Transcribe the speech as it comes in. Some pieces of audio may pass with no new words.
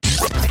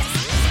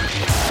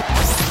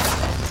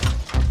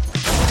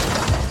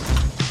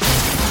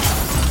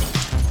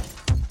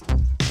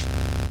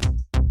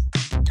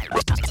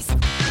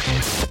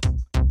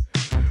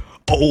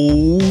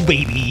Oh,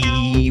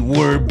 baby,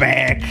 we're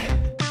back.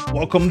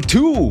 Welcome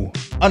to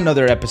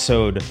another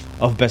episode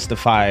of Best of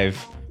Five,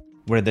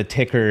 where the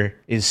ticker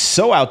is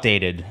so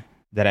outdated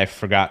that I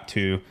forgot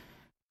to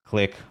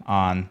click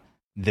on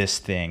this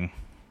thing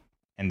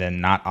and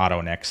then not auto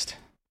next.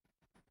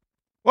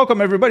 Welcome,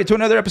 everybody, to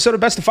another episode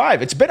of Best of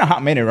Five. It's been a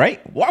hot minute,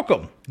 right?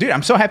 Welcome. Dude,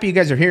 I'm so happy you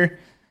guys are here.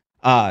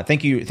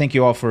 Thank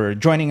you all for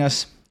joining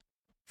us.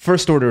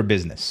 First order of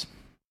business.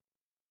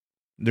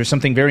 There's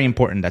something very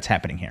important that's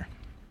happening here.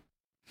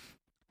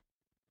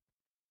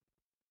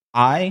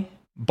 I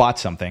bought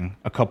something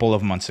a couple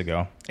of months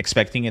ago,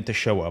 expecting it to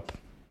show up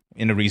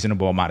in a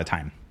reasonable amount of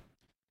time.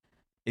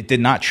 It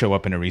did not show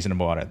up in a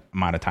reasonable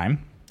amount of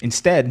time.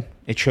 Instead,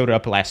 it showed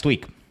up last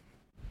week.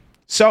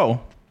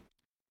 So,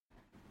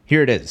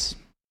 here it is.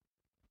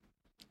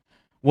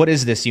 What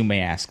is this, you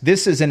may ask?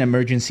 This is an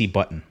emergency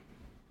button.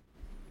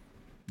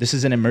 This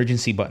is an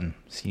emergency button.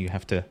 So you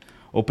have to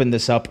open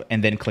this up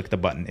and then click the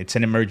button. It's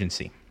an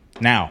emergency.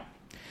 Now,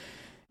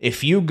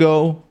 if you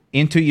go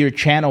into your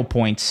channel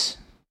points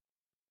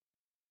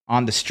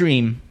on the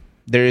stream,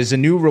 there is a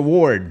new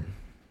reward.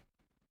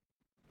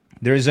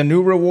 There is a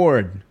new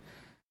reward.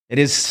 It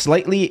is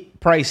slightly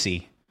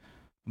pricey,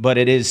 but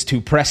it is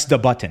to press the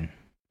button.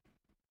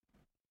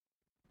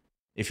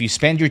 If you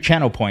spend your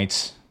channel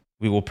points,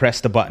 we will press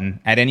the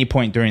button at any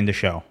point during the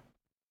show,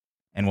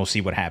 and we'll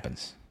see what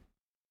happens.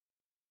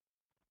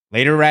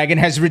 Later Ragan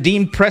has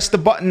redeemed press the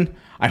button.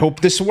 I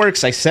hope this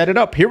works. I set it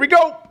up. Here we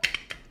go.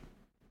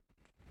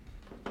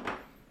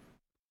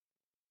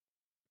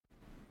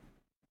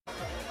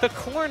 The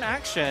corn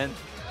action.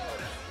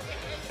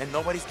 And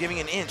nobody's giving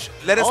an inch.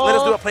 Let us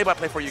do a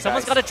play-by-play for you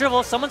Someone's guys. got a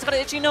dribble. Someone's got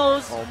an itchy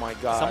nose. Oh my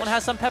god. Someone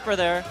has some pepper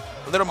there.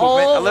 A little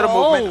movement. A little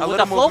movement. A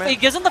little movement. He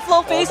gives him the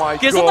flow face. Oh my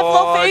gives him the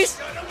flow gosh.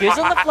 face. Gives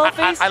him the flow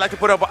face. I like to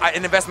put up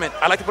an investment.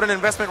 I like to put an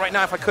investment right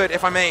now if I could,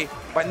 if I may,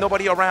 but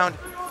nobody around.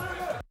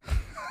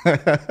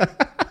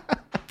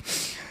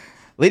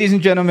 Ladies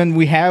and gentlemen,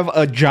 we have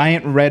a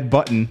giant red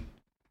button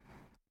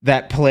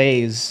that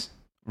plays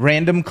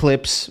random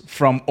clips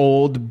from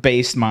old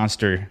Based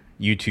Monster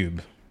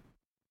YouTube.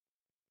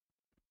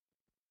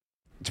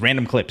 It's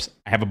random clips.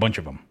 I have a bunch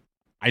of them.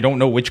 I don't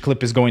know which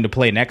clip is going to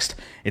play next.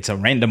 It's a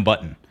random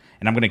button.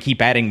 And I'm going to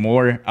keep adding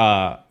more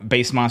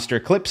Based Monster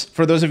clips.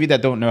 For those of you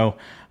that don't know,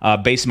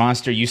 Based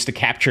Monster used to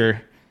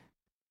capture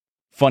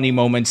funny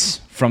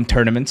moments from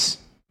tournaments.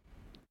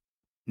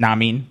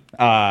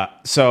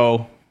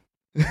 So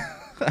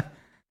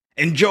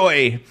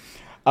enjoy.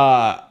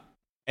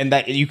 And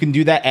that you can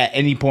do that at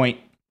any point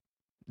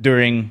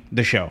during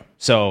the show.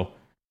 So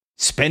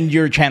spend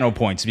your channel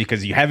points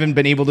because you haven't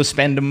been able to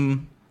spend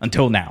them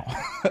until now.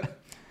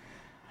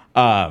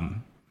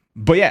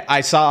 But yeah,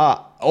 I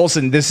saw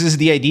Olsen. This is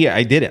the idea.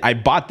 I did it. I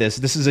bought this.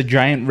 This is a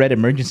giant red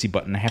emergency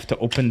button. I have to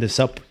open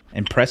this up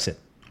and press it,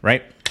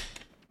 right?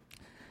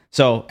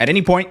 So at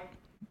any point,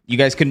 you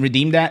guys can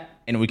redeem that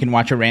and we can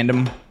watch a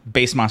random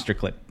Based Monster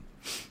clip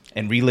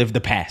and relive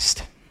the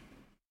past.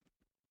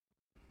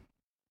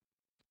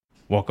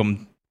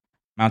 Welcome.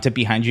 Mount it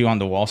behind you on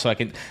the wall so I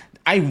can...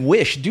 I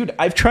wish, dude,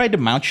 I've tried to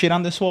mount shit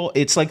on this wall.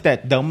 It's like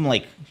that dumb,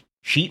 like,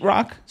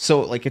 sheetrock.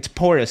 So, like, it's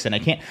porous and I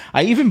can't...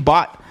 I even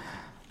bought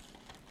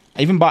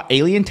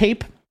alien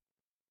tape.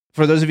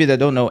 For those of you that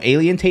don't know,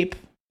 alien tape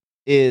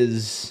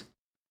is,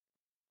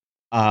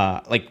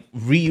 like,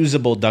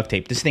 reusable duct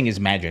tape. This thing is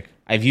magic.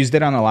 I've used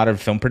it on a lot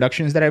of film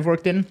productions that I've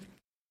worked in.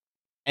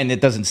 And it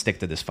doesn't stick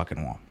to this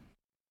fucking wall.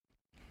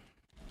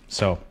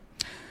 So,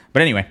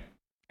 but anyway,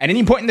 at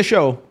any point in the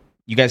show,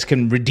 you guys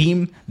can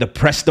redeem the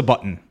press the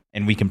button,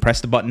 and we can press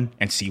the button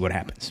and see what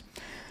happens.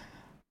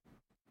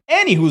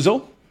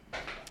 Anyhoozle,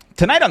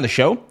 tonight on the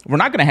show, we're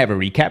not going to have a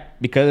recap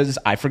because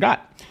I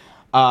forgot.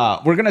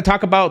 We're going to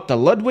talk about the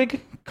Ludwig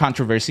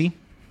controversy.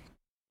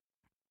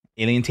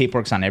 Alien tape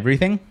works on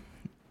everything.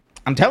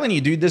 I'm telling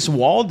you, dude, this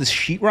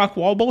sheetrock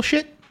wall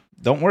bullshit,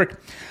 don't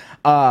work.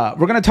 We're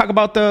going to talk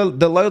about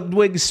the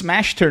Ludwig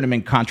Smash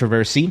Tournament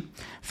controversy.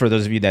 For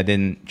those of you that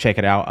didn't check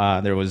it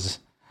out, there was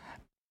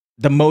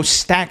the most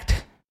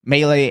stacked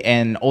Melee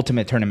and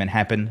Ultimate tournament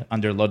happened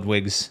under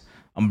Ludwig's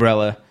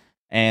umbrella.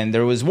 And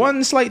there was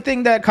one slight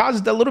thing that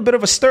caused a little bit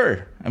of a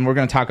stir, and we're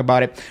going to talk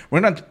about it.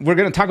 We're going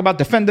to talk about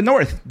Defend the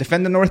North.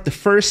 Defend the North, the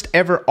first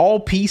ever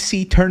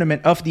all-PC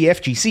tournament of the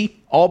FGC,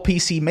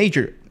 all-PC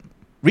major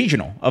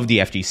regional of the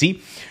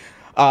FGC.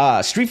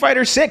 Street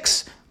Fighter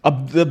 6,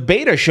 the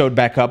beta showed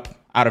back up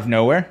out of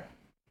nowhere.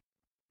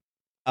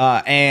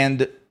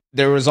 And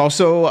there was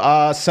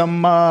also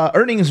some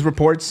earnings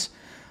reports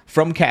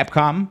from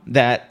Capcom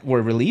that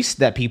were released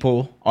that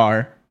people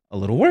are a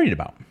little worried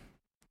about.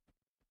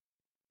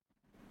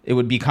 It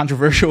would be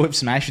controversial if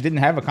Smash didn't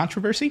have a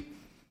controversy.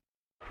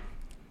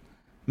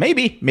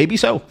 Maybe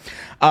so.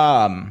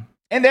 And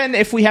then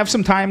if we have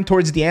some time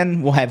towards the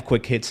end, we'll have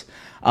quick hits.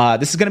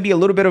 This is going to be a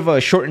little bit of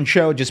a shortened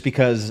show just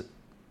because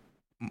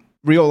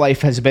real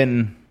life has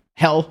been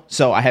hell,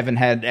 so I haven't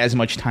had as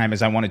much time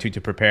as I wanted to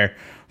prepare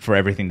for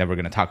everything that we're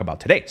going to talk about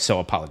today. So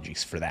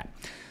apologies for that.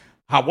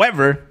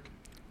 However,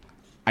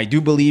 I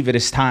do believe it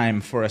is time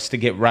for us to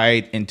get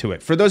right into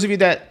it. For those of you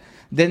that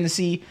Didn't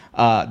see.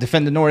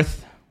 Defend the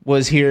North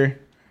was here.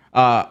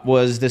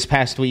 Was this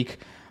past week.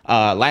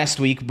 Last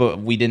week, but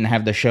we didn't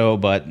have the show.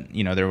 But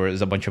you know, there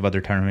was a bunch of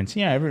other tournaments.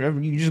 Yeah,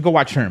 you just go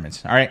watch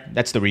tournaments. All right,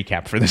 that's the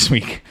recap for this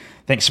week.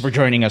 Thanks for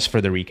joining us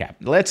for the recap.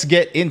 Let's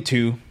get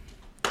into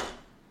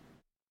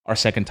our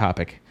second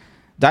topic.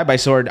 Die by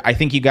Sword. I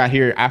think you got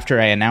here after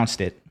I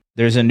announced it.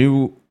 There's a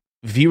new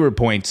viewer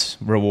points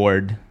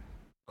reward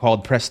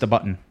called Press the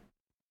Button.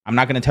 I'm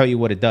not going to tell you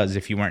what it does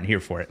if you weren't here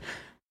for it.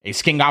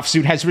 Ace King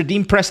Offsuit has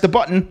redeemed Press the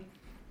Button.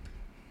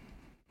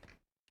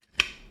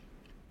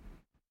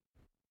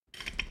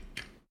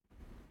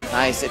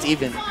 Nice, it's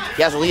even.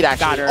 He has a lead,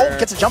 actually. Got her. Oh,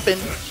 gets a jump in.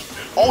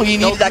 Oh, he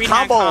needed that green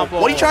hand combo.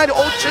 What are you trying to do?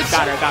 Oh, shit.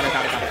 Got her.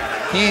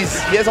 He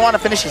doesn't want to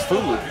finish his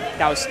food.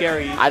 That was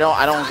scary. I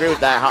don't agree with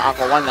that, how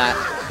Aqua won that.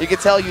 You could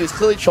tell he was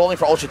clearly trolling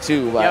for Ultra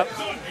 2, but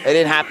it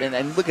didn't happen.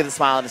 And look at the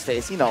smile on his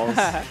face. He knows.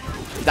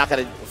 He's not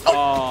going to...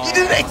 Oh, he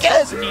did it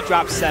again! Knee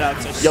drop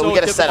setups are Yo, so we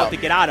get a difficult setup. to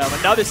get out of.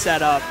 Another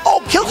setup.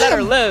 Oh, killed Let her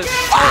him! live.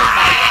 Oh,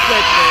 my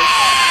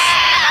goodness.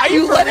 Are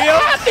you for let it real?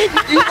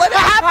 happen! You let it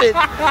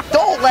happen!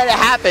 Don't let it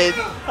happen!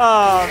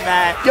 Oh,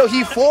 man. Yo,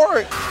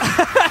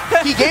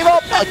 he gave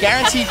up a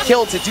guaranteed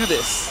kill to do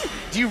this.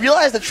 Do you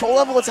realize the troll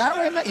level it's at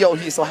right now? Yo,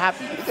 he's so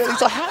happy. He's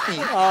so happy.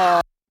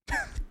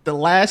 The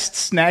last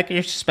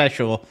snackish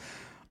special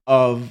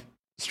of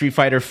Street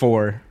Fighter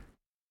 4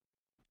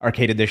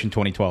 Arcade Edition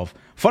 2012.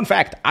 Fun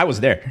fact, I was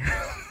there.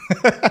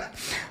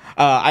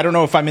 I don't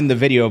know if I'm in the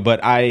video,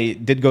 but I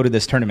did go to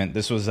this tournament.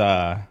 This was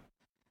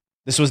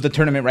the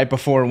tournament right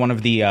before one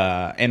of the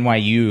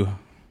NYU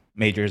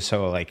majors.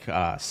 So like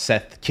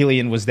Seth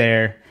Killian was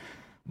there.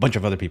 A bunch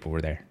of other people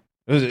were there.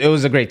 It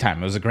was a great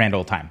time. It was a grand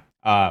old time.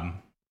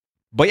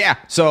 But yeah,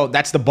 so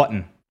that's the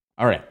button.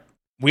 All right.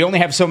 We only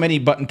have so many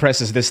button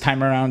presses this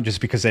time around just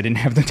because I didn't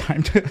have the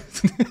time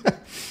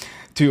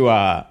to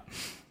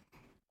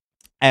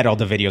add all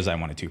the videos I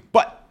wanted to.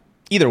 But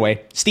either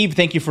way, Steve,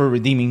 thank you for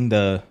redeeming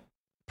the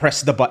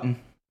press the button.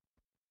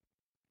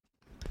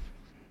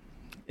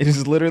 It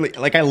is literally,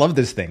 like, I love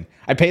this thing.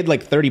 I paid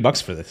like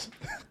 $30 for this.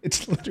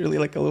 It's literally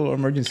like a little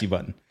emergency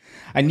button.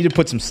 I need to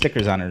put some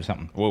stickers on it or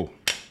something. Whoa.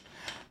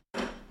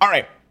 All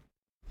right.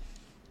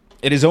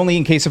 It is only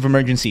in case of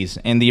emergencies,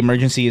 and the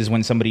emergency is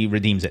when somebody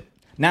redeems it.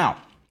 Now,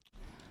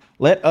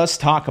 let us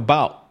talk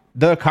about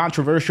the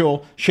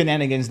controversial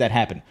shenanigans that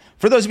happened.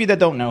 For those of you that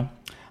don't know,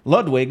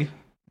 Ludwig,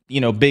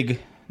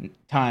 big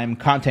time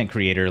content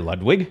creator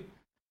Ludwig,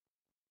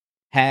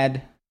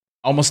 had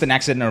almost an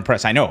accident in a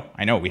press. I know,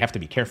 we have to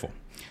be careful.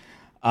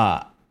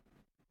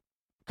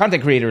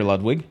 Content creator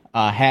Ludwig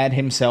had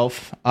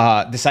himself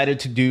decided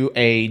to do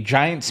a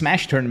giant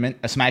Smash tournament,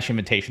 a Smash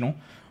Invitational,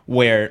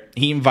 where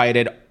he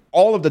invited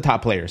all of the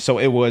top players. So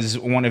it was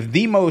one of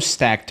the most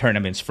stacked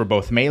tournaments for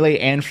both Melee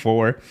and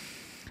for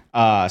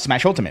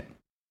Smash Ultimate.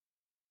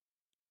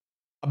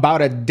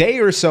 About a day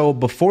or so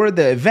before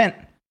the event,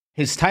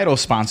 his title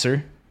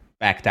sponsor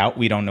backed out.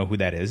 We don't know who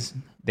that is.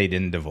 They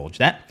didn't divulge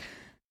that.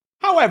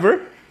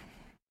 However,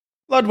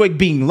 Ludwig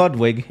being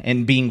Ludwig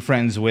and being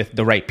friends with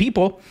the right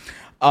people,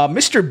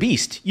 Mr.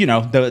 Beast,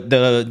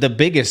 the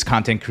biggest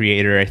content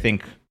creator, I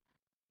think,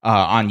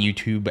 on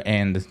YouTube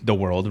and the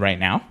world right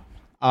now,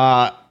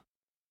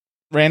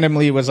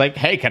 randomly was like,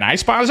 hey, can I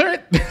sponsor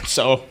it?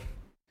 So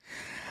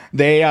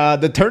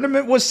the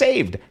tournament was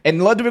saved.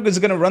 And Ludwig was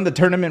going to run the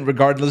tournament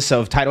regardless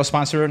of title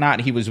sponsor or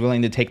not. He was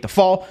willing to take the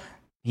fall.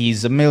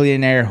 He's a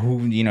millionaire who,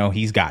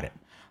 he's got it.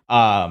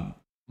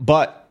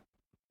 But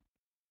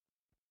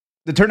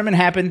the tournament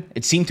happened.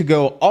 It seemed to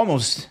go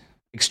almost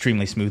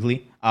extremely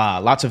smoothly.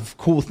 Lots of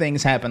cool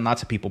things happened.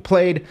 Lots of people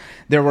played.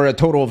 There were a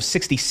total of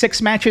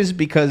 66 matches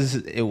because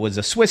it was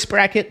a Swiss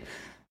bracket.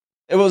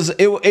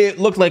 It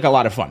looked like a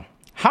lot of fun.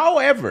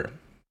 However,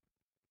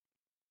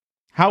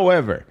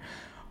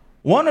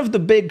 one of the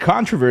big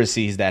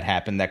controversies that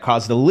happened that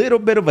caused a little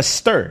bit of a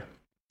stir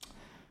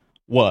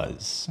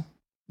was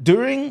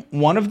during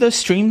one of the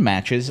streamed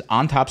matches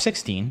on Top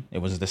 16. It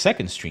was the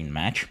second streamed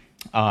match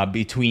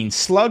between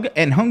Slug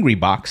and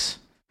Hungrybox.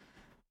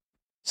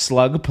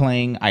 Slug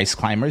playing Ice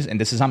Climbers,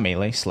 and this is on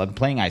Melee. Slug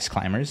playing Ice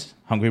Climbers,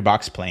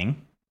 Hungrybox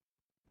playing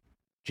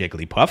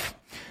Jigglypuff.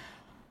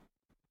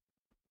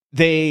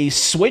 They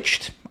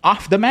switched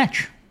off the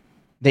match.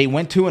 They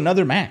went to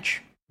another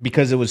match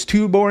because it was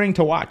too boring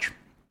to watch.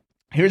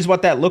 Here's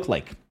what that looked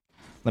like.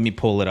 Let me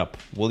pull it up,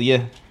 will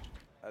you?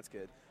 That's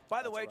good.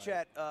 By the way,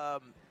 chat,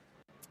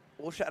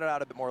 we'll shout it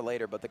out a bit more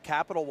later, but the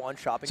Capital One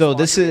shopping. So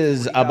this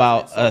is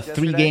about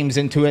 3 games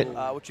into it,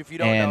 which if you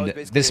don't and know,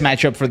 is this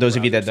matchup, for those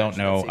of you that don't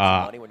know,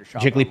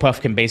 Jigglypuff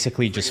can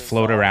basically just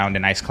float around,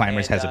 and Ice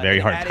Climbers has a very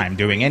hard time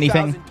doing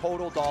anything.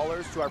 Total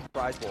dollars to our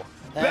prize pool.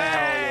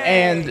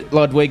 And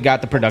Ludwig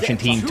got the production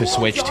team to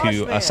switch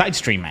to a side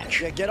stream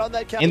match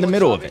in the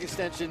middle of it.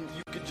 Extension,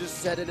 you can just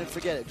set it and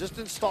forget it. Just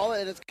install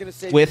it and it's going to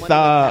save With you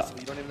money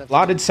passively. You don't even have to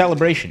lauded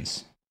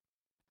celebrations.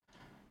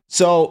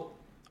 So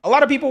a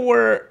lot of people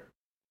were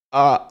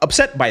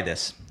upset by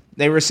this.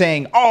 They were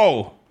saying,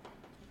 oh,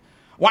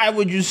 why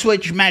would you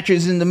switch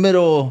matches in the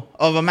middle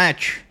of a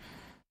match?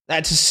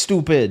 That's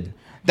stupid.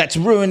 That's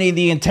ruining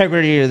the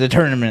integrity of the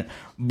tournament.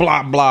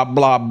 blah, blah,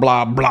 blah,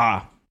 blah,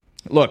 blah.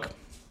 Look,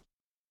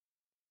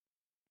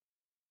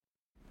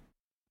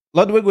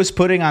 Ludwig was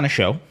putting on a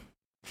show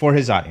for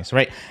his audience,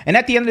 right? And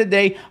at the end of the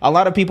day, a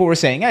lot of people were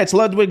saying, it's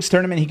Ludwig's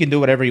tournament. He can do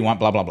whatever he wants,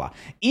 blah, blah, blah.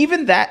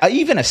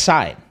 Even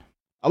aside,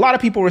 a lot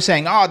of people were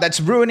saying, that's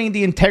ruining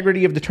the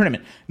integrity of the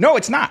tournament. No,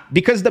 it's not,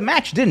 because the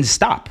match didn't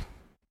stop,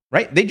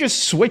 right? They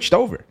just switched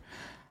over.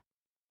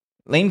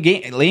 Lame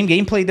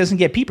gameplay doesn't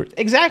get peepers.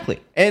 Exactly.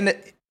 And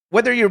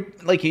whether you're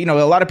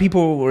a lot of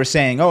people were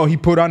saying, he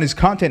put on his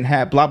content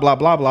hat, blah, blah,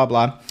 blah, blah,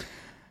 blah.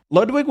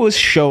 Ludwig was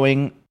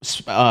showing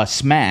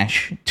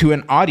Smash to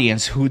an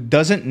audience who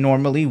doesn't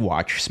normally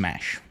watch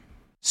Smash.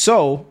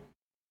 So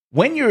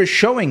when you're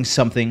showing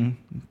something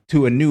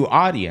to a new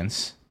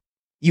audience,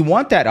 you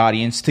want that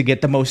audience to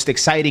get the most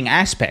exciting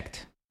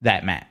aspect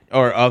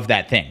of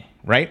that thing,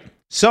 right?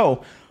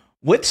 So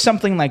with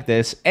something like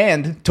this,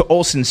 and to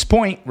Olsen's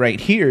point right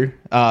here,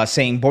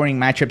 saying boring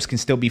matchups can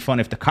still be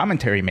fun if the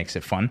commentary makes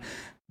it fun,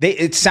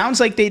 it sounds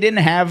like they didn't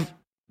have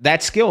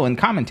that skill in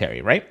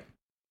commentary, right?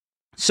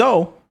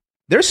 So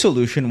their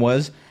solution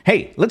was,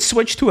 hey, let's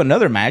switch to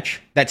another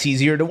match that's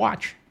easier to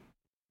watch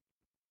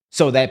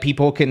so that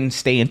people can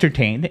stay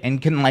entertained and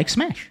can like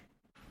Smash.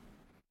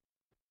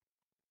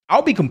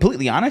 I'll be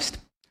completely honest,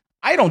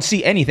 I don't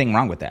see anything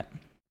wrong with that.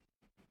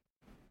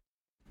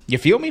 You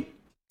feel me?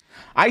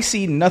 I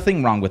see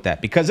nothing wrong with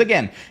that because,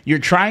 again, you're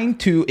trying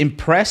to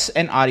impress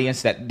an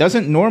audience that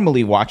doesn't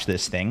normally watch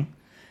this thing,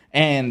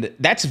 and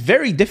that's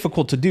very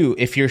difficult to do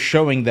if you're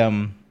showing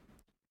them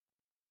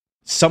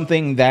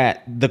something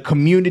that the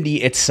community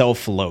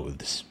itself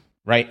loathes,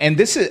 right?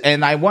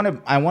 And I want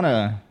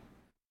to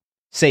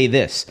say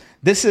this.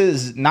 This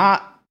is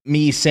not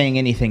me saying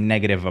anything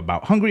negative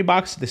about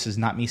Hungrybox. This is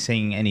not me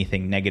saying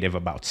anything negative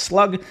about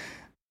Slug.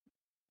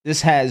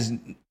 This has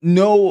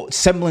no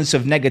semblance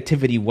of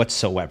negativity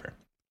whatsoever.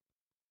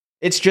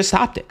 It's just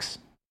optics,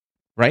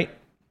 right?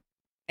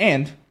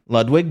 And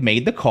Ludwig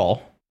made the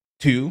call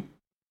to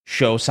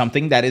show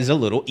something that is a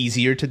little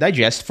easier to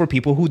digest for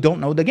people who don't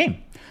know the game.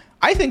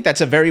 I think that's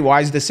a very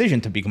wise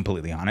decision, to be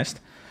completely honest.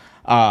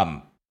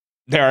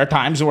 There are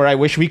times where I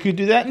wish we could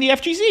do that in the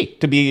FGC,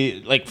 to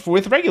be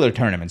with regular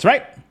tournaments,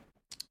 right?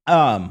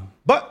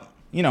 But,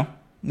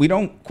 we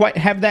don't quite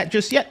have that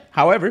just yet.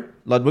 However,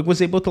 Ludwig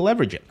was able to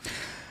leverage it.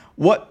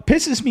 What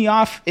pisses me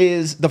off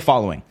is the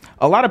following.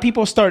 A lot of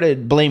people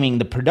started blaming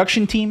the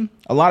production team.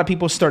 A lot of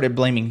people started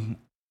blaming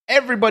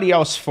everybody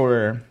else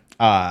for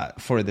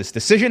this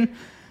decision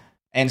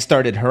and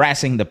started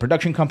harassing the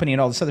production company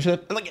and all this other stuff.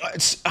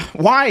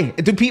 Why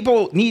do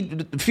people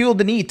feel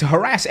the need to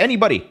harass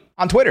anybody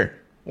on Twitter?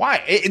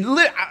 Why?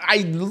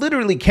 I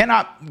literally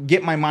cannot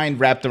get my mind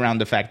wrapped around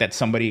the fact that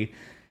somebody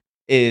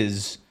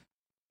is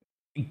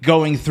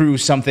going through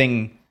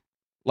something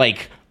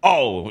like,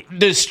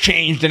 this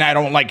changed and I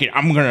don't like it.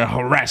 I'm going to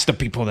harass the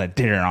people that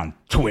did it on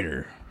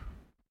Twitter.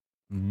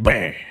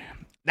 Bah.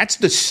 That's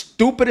the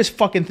stupidest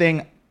fucking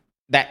thing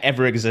that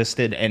ever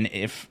existed. And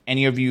if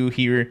any of you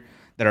here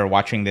that are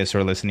watching this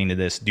or listening to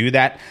this do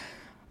that,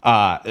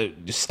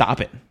 just stop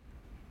it.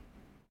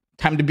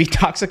 Time to be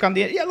toxic on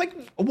the... Yeah,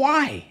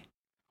 why?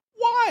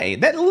 Why?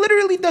 That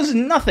literally does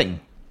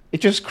nothing.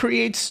 It just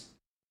creates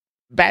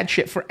bad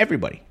shit for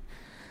everybody.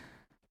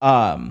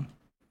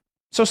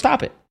 So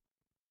stop it.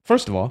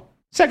 First of all.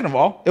 Second of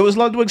all, it was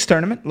Ludwig's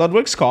tournament,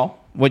 Ludwig's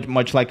call,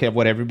 much like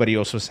what everybody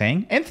else was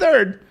saying. And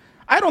third,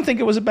 I don't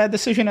think it was a bad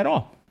decision at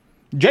all.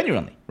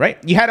 Genuinely, right?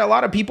 You had a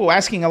lot of people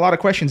asking a lot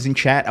of questions in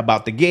chat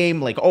about the game,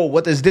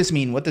 what does this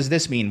mean? What does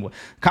this mean?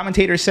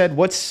 Commentator said,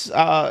 what's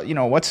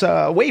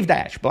wave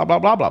dash? Blah, blah,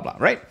 blah, blah, blah,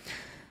 right?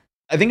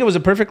 I think it was a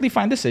perfectly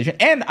fine decision,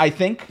 and I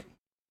think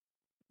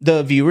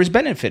the viewers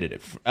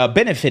benefited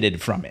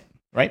from it,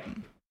 right?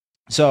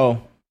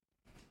 So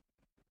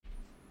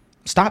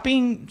stop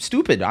being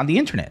stupid on the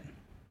internet.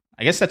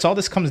 I guess that's all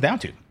this comes down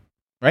to,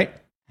 right?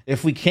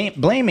 If we can't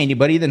blame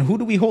anybody, then who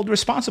do we hold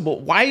responsible?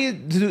 Why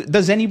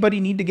does anybody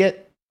need to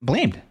get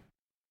blamed?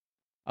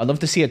 I'd love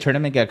to see a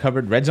tournament get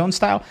covered red zone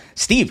style.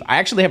 Steve, I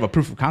actually have a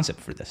proof of concept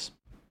for this.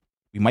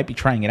 We might be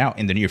trying it out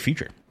in the near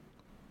future.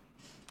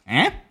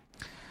 I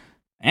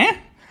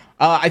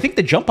think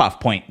the jump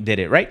off point did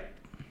it, right?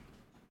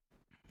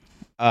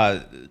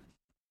 No,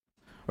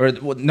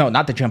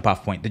 not the jump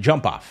off point, the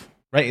jump off,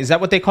 right? Is that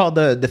what they call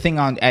the thing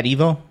at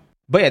Evo?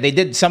 But yeah, they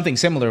did something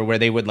similar where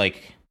they would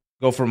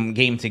go from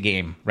game to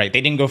game, right?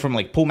 They didn't go from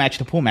pool match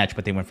to pool match,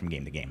 but they went from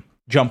game to game.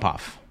 Jump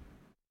off.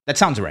 That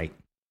sounds right.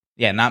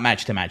 Yeah, not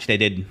match to match. They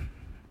did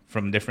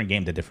from different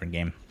game to different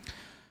game.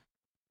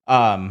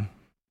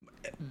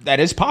 That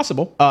is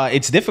possible.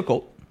 It's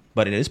difficult,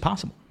 but it is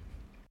possible.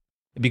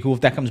 It'd be cool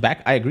if that comes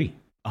back. I agree.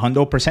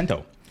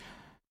 100%.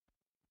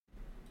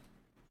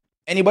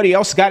 Anybody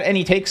else got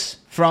any takes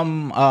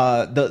from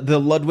the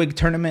Ludwig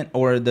tournament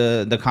or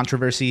the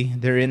controversy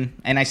therein?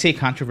 And I say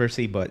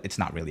controversy, but it's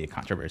not really a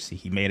controversy.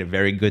 He made a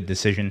very good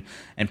decision,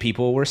 and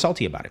people were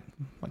salty about it.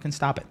 What can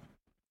stop it?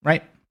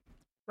 Right?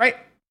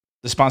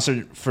 The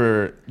sponsor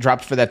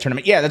dropped for that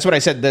tournament. Yeah, that's what I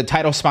said. The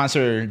title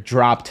sponsor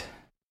dropped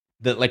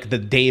the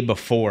day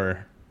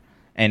before,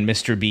 and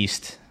Mr.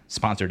 Beast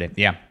sponsored it.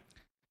 Yeah.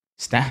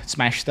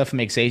 Smash Stuff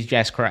makes Ace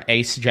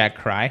Jack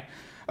cry.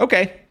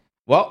 Okay.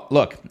 Well,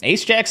 look,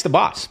 Ace Jack's the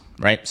boss,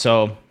 right?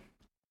 So,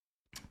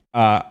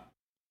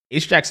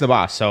 Ace Jack's the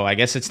boss. So I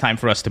guess it's time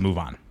for us to move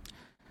on.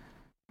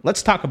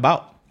 Let's talk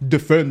about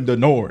Defend the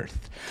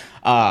North.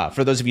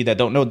 For those of you that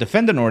don't know,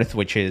 Defend the North,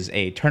 which is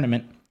a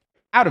tournament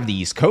out of the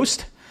East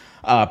Coast,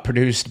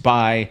 produced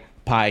by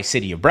Pi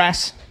City of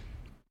Brass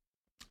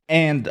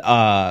and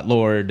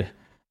Lord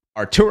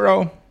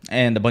Arturo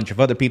and a bunch of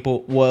other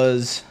people,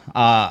 was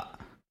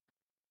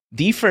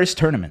the first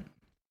tournament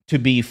to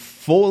be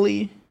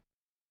fully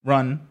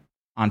run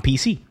on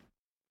PC.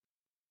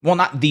 Well,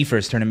 not the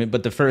first tournament,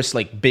 but the first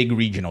like big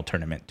regional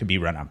tournament to be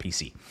run on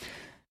PC.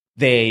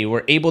 They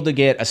were able to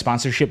get a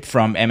sponsorship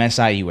from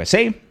MSI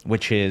USA,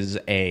 which is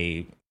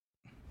a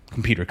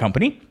computer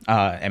company.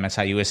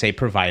 MSI USA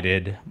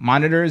provided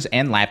monitors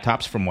and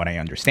laptops, from what I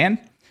understand.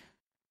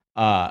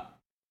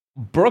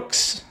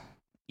 Brooks,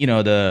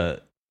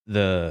 the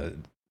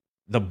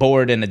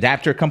board and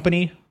adapter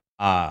company,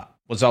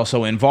 was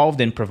also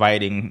involved in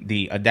providing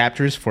the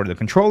adapters for the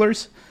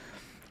controllers,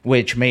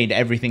 which made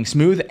everything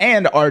smooth.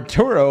 And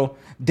Arturo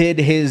did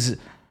his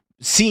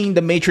Seeing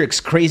the Matrix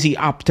crazy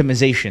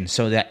optimization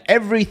so that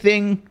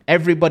everything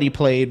everybody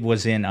played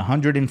was in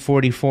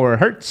 144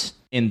 hertz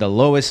in the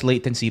lowest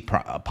latency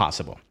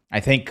possible.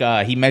 I think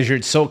he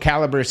measured Soul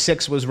Calibur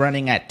 6 was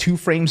running at 2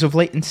 frames of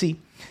latency.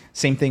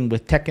 Same thing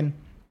with Tekken.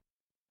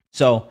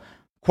 So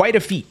quite a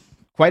feat.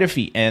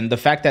 And the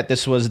fact that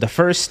this was the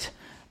first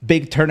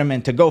big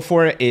tournament to go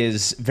for it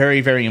is very,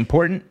 very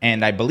important.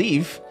 And I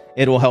believe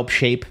it will help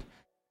shape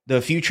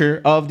the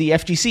future of the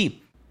FGC.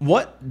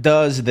 What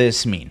does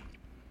this mean?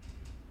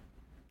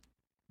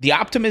 The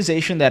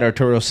optimization that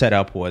Arturo set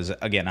up was,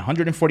 again,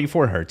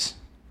 144 hertz,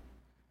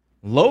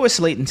 lowest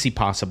latency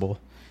possible,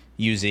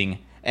 using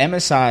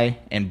MSI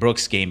and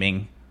Brooks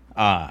Gaming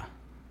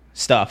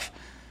stuff,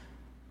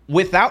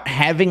 without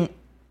having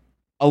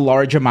a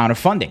large amount of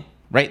funding,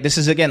 right? This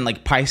is, again,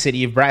 like Pi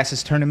City of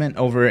Brass's tournament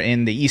over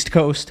in the East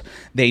Coast.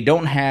 They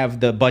don't have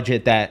the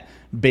budget that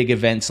big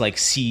events like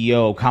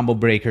CEO, Combo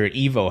Breaker,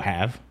 Evo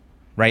have,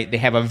 right? They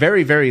have a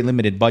very, very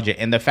limited budget.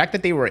 And the fact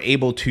that they were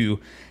able to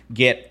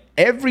get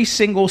every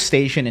single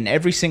station and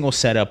every single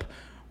setup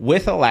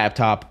with a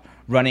laptop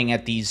running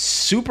at these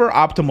super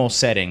optimal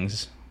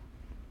settings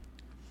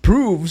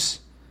proves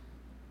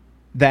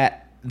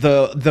that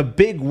the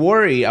big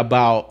worry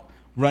about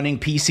running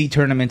PC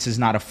tournaments is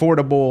not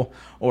affordable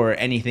or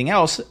anything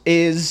else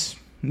is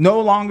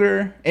no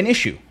longer an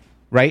issue,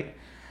 right?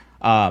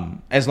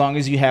 As long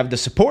as you have the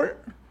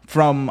support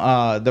from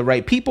the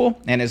right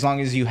people, and as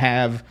long as you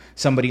have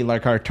somebody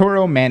like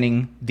Arturo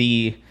manning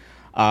the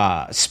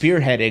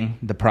spearheading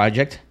the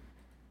project,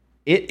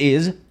 it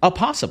is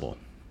possible.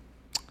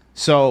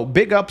 So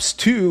big ups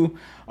to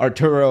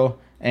Arturo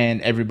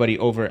and everybody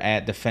over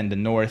at Defend the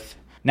North.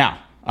 Now,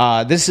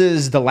 this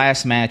is the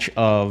last match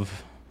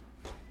of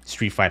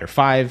Street Fighter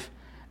V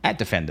at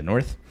Defend the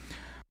North.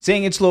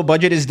 Saying it's low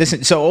budget is this.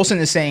 So Olsen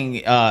is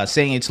saying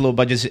it's low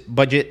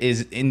budget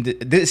is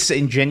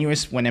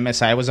disingenuous when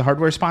MSI was a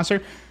hardware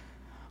sponsor.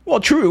 Well,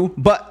 true,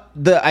 but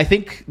I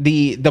think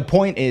the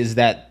point is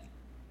that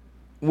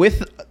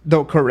with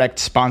the correct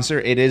sponsor,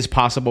 it is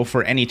possible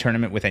for any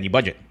tournament with any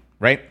budget,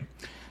 right?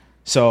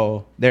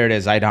 So there it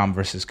is, IDOM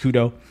versus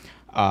Kudo,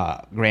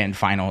 grand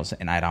finals,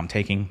 and IDOM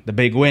taking the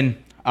big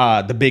win,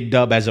 the big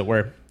dub, as it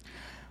were.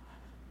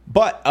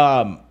 But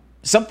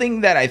something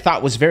that I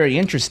thought was very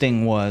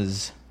interesting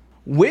was,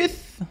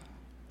 with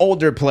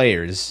older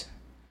players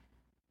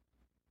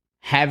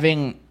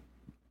having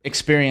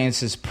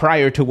experiences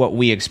prior to what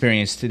we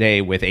experience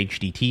today with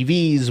HD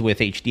TVs, with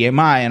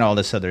HDMI, and all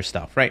this other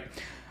stuff, right?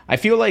 I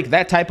feel like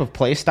that type of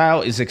play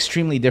style is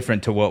extremely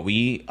different to what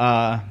we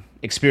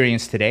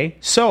experience today.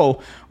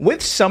 So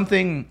with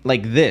something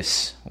like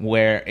this,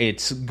 where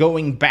it's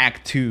going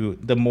back to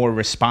the more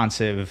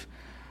responsive,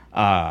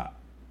 the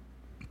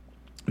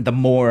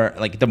more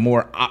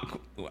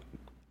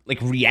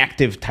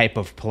reactive type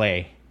of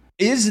play,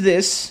 is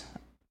this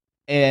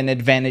an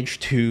advantage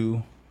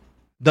to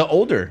the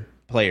older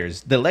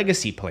players, the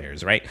legacy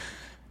players, right?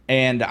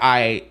 And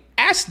I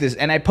asked this,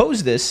 and I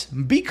posed this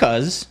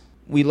because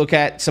we look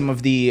at some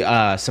of the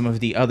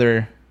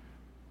other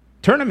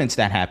tournaments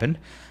that happened.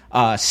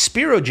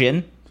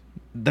 Spirogin,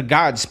 the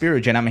god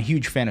Spirogin. I'm a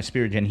huge fan of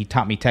Spirogin. He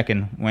taught me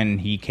Tekken when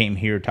he came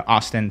here to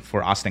Austin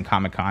for Austin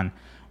Comic Con,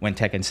 when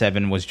Tekken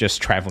 7 was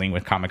just traveling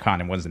with Comic Con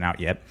and wasn't out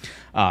yet.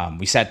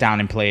 We sat down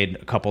and played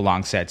a couple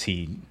long sets.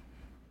 He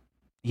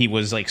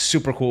was like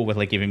super cool with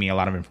like giving me a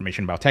lot of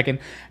information about Tekken.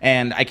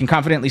 And I can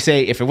confidently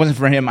say, if it wasn't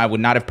for him, I would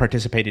not have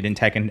participated in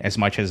Tekken as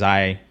much as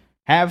I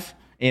have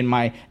in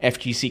my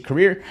FGC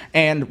career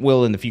and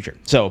will in the future.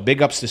 So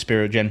big ups to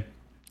Spirogin.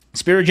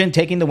 Spirogin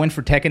taking the win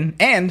for Tekken,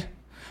 and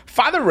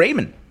Father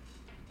Ramon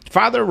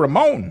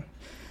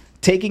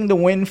taking the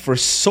win for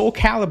Soul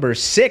Calibur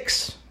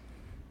 6.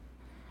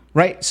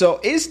 Right? So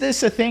is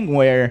this a thing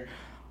where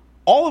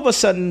all of a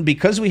sudden,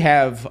 because we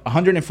have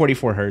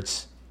 144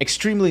 hertz,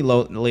 extremely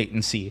low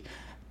latency,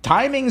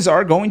 timings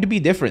are going to be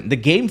different. The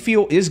game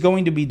feel is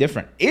going to be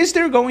different. Is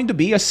there going to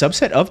be a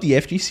subset of the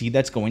FGC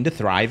that's going to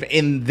thrive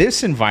in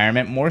this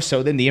environment more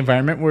so than the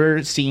environment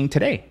we're seeing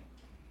today?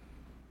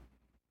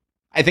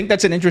 I think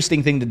that's an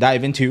interesting thing to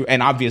dive into,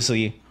 and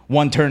obviously,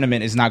 one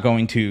tournament is not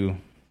going to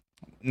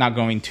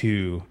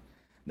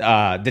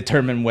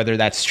determine whether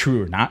that's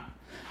true or not.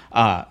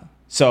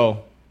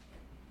 So,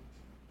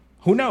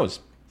 who knows?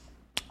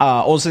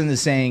 Olsen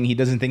is saying he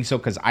doesn't think so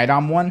because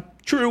IDOM won.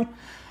 True.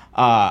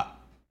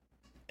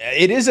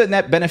 It is a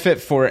net benefit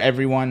for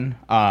everyone.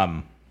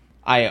 I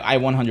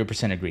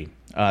 100% agree.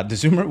 The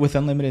Zoomer with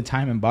unlimited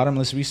time and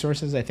bottomless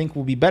resources, I think,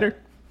 will be better.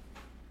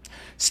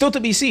 Still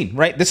to be seen,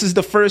 right? This is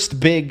the first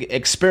big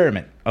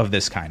experiment of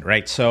this kind,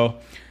 right? So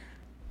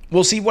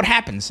we'll see what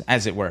happens,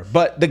 as it were.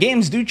 But the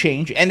games do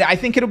change, and I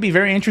think it'll be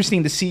very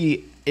interesting to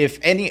see if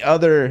any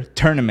other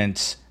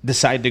tournaments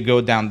decide to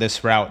go down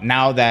this route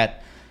now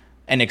that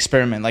an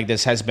experiment like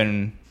this has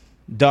been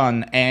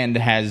done and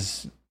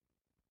has,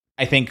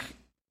 I think,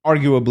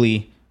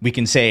 arguably, we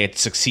can say it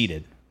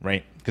succeeded,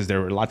 right? Because there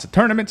were lots of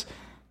tournaments,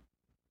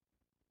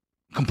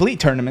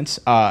 complete tournaments.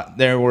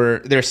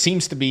 There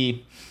seems to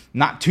be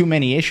not too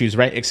many issues,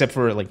 right? Except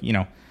for, like, you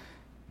know,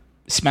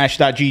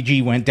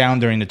 Smash.gg went down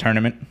during the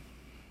tournament.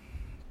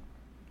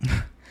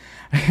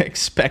 I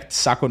expect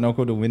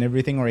Sakonoko to win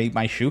everything or eat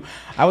my shoe.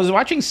 I was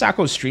watching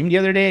Sako's stream the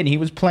other day, and he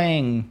was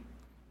playing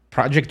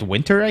Project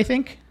Winter, I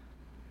think,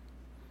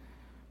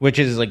 which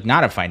is, like,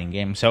 not a fighting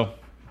game. So,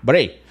 but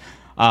hey,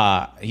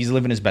 he's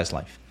living his best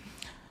life.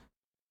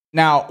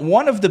 Now,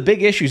 one of the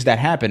big issues that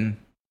happened,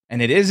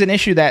 and it is an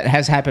issue that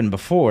has happened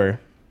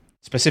before,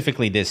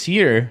 specifically this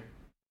year,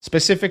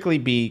 specifically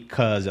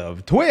because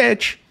of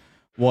Twitch,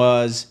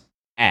 was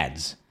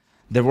ads.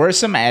 There were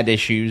some ad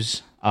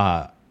issues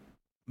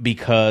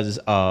because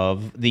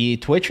of the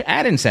Twitch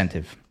ad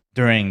incentive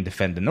during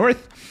Defend the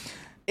North.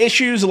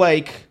 Issues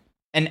like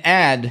an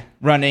ad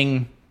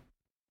running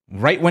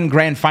right when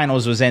Grand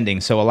Finals was ending.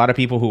 So a lot of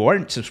people who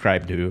aren't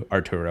subscribed to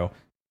Arturo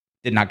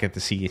did not get to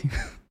see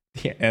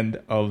the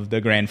end of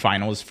the Grand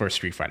Finals for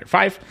Street Fighter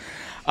V.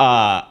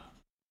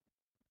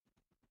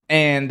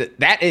 And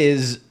that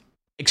is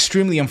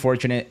extremely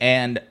unfortunate.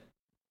 And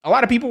a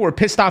lot of people were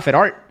pissed off at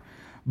Art,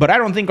 but I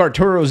don't think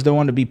Arturo is the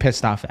one to be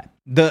pissed off at.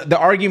 The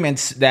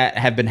arguments that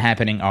have been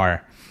happening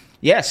are,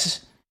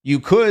 yes, you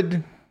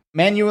could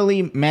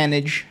manually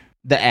manage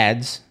the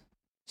ads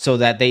so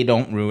that they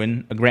don't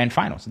ruin a Grand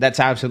Finals.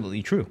 That's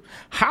absolutely true.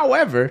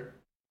 However,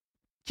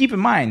 keep in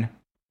mind,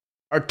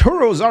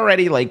 Arturo's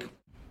already, like,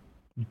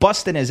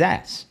 busting his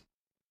ass,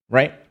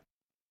 right?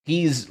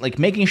 He's, like,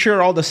 making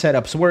sure all the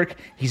setups work.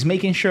 He's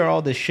making sure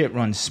all this shit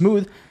runs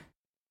smooth.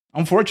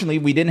 Unfortunately,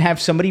 we didn't have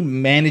somebody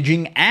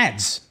managing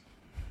ads,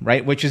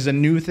 right? Which is a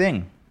new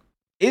thing.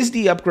 Is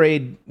the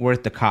upgrade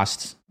worth the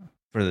costs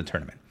for the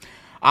tournament?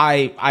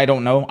 I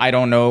don't know. I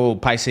don't know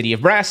Pie City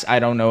of Brass. I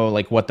don't know,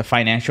 like, what the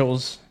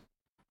financials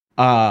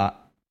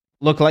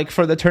look like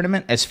for the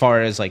tournament as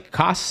far as, like,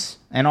 costs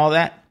and all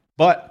that.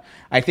 But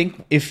I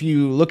think if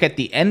you look at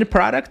the end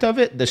product of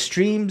it, the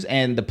streams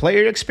and the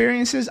player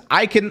experiences,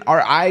 I think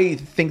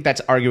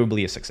that's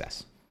arguably a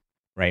success,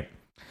 right?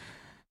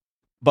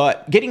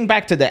 But getting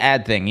back to the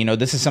ad thing, you know,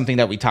 this is something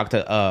that we talked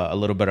a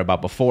little bit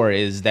about before,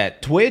 is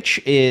that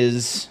Twitch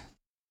is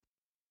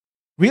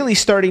really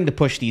starting to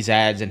push these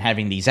ads and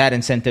having these ad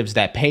incentives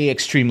that pay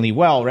extremely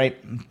well, right?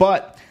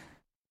 But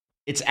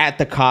it's at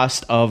the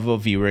cost of a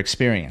viewer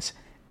experience.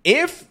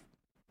 If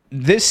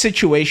this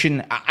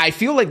situation, I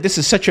feel like this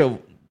is such a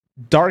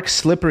dark,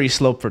 slippery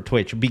slope for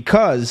Twitch,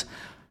 because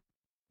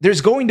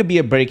there's going to be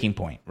a breaking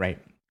point, right?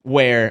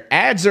 Where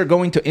ads are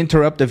going to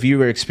interrupt the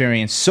viewer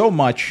experience so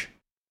much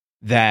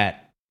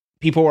that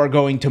people are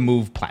going to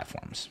move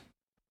platforms,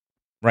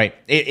 right?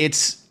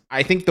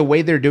 I think the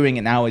way they're doing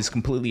it now is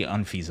completely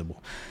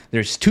unfeasible.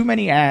 There's too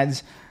many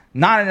ads,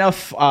 not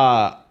enough.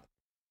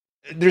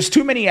 There's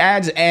too many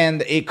ads,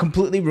 and it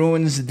completely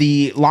ruins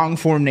the long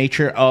form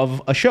nature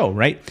of a show,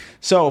 right?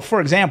 So,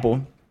 for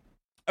example,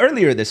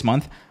 earlier this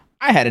month,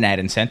 I had an ad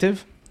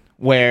incentive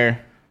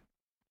where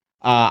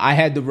I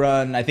had to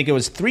run, I think it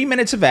was 3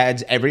 minutes of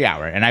ads every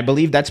hour, and I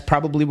believe that's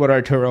probably what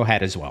Arturo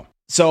had as well.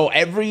 So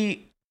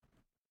every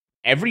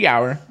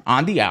hour,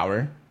 on the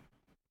hour,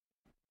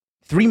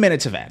 3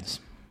 minutes of ads,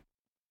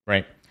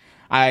 right?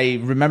 I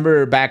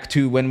remember back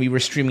to when we were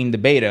streaming the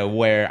beta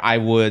where I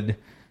would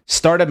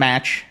start a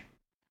match,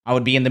 I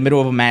would be in the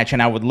middle of a match,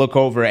 and I would look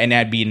over, and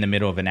I'd be in the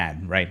middle of an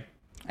ad, right?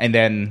 And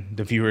then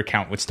the viewer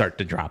count would start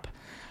to drop.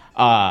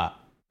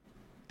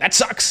 That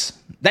sucks.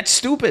 That's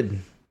stupid.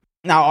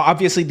 Now,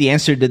 obviously, the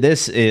answer to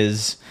this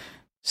is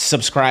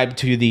subscribe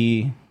to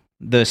the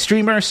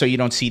streamer so you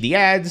don't see the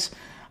ads.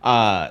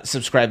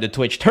 Subscribe to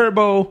Twitch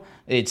Turbo.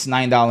 It's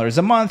 $9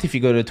 a month. If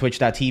you go to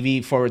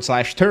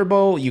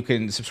twitch.tv/turbo, you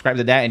can subscribe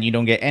to that and you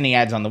don't get any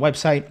ads on the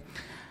website.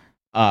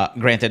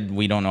 Granted,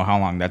 we don't know how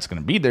long that's going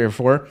to be there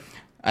for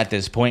at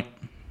this point.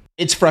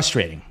 It's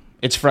frustrating.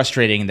 It's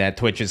frustrating that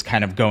Twitch is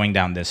kind of going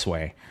down this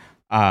way.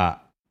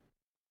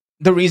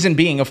 The reason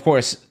being, of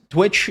course,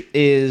 Twitch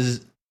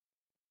is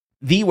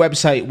the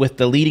website with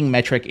the leading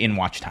metric in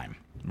watch time,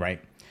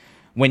 right?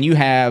 When you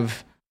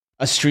have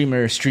a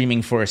streamer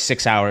streaming for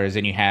 6 hours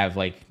and you have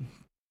like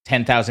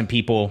 10,000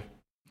 people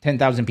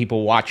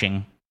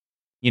watching,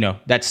 you know,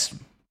 that's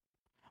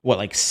what,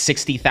 like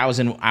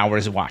 60,000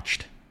 hours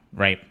watched,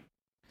 right?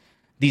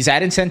 These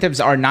ad incentives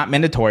are not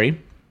mandatory,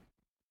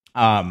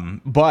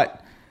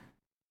 but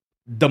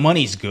the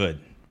money's good,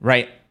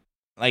 right?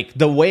 Like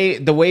the way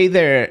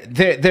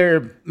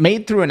they're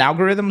made through an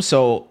algorithm.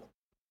 So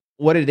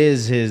what it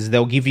is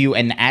they'll give you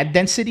an ad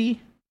density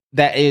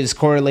that is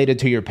correlated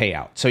to your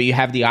payout. So you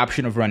have the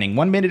option of running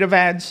 1 minute of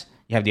ads,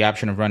 you have the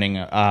option of running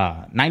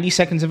 90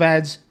 seconds of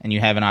ads, and you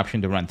have an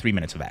option to run 3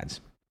 minutes of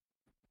ads.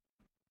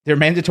 They're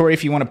mandatory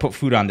if you want to put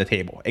food on the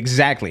table.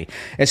 Exactly.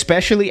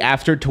 Especially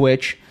after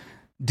Twitch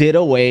did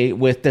away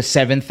with the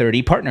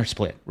 7:30 partner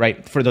split,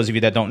 right? For those of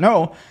you that don't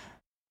know,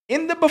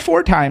 in the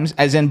before times,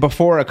 as in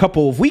before a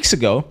couple of weeks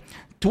ago,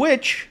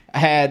 Twitch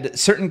had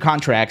certain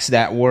contracts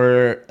that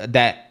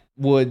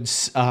would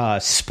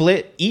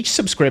split each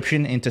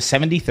subscription into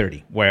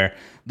 70-30, where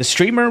the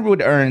streamer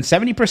would earn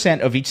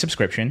 70% of each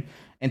subscription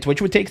and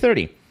Twitch would take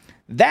 30.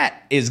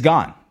 That is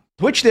gone.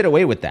 Twitch did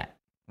away with that,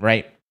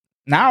 right?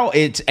 Now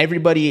it's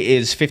everybody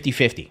is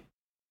 50-50.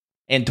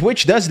 And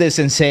Twitch does this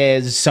and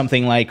says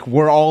something like,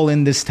 we're all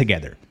in this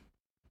together.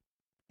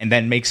 And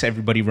then makes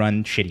everybody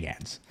run shitty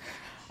ads.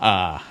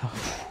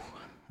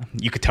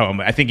 You could tell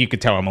I think you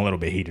could tell I'm a little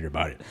bit heated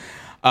about it.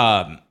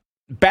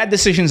 Bad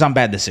decisions on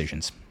bad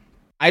decisions.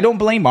 I don't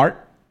blame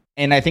Art.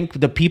 And I think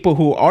the people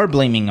who are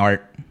blaming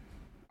Art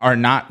are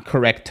not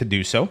correct to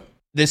do so.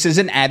 This is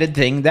an added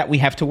thing that we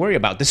have to worry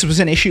about. This was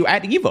an issue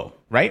at EVO,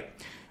 right?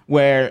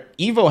 Where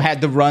EVO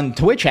had to run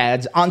Twitch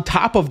ads on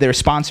top of their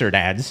sponsored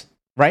ads,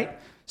 right?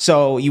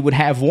 So you would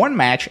have one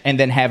match and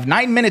then have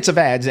 9 minutes of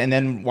ads and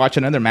then watch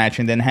another match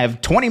and then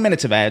have 20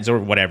 minutes of ads or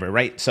whatever,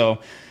 right? So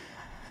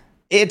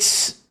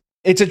it's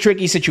a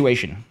tricky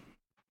situation.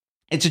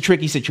 It's a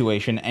tricky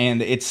situation,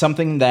 and it's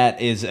something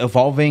that is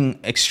evolving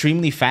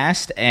extremely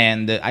fast,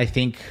 and I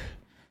think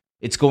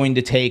it's going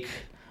to take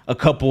a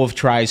couple of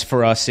tries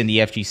for us in the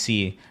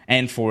FGC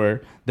and for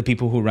the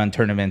people who run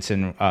tournaments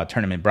and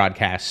tournament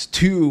broadcasts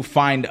to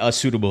find a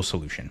suitable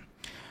solution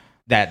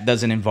that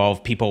doesn't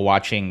involve people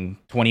watching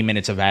 20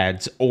 minutes of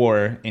ads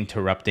or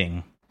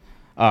interrupting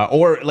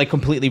or like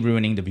completely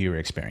ruining the viewer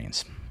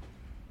experience.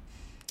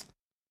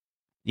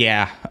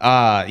 Yeah.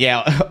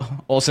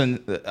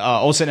 Olsen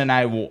and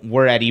I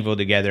were at EVO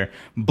together.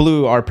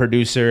 Blue, our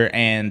producer,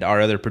 and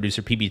our other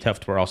producer, PB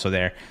Tuft, were also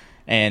there.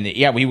 And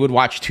yeah, we would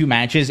watch 2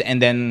 matches,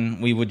 and then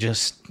we would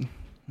just,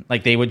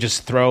 like, they would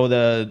just throw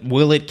the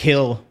will it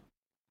kill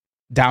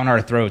down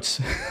our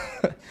throats.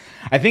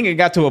 I think it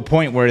got to a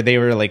point where they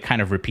were like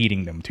kind of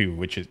repeating them too,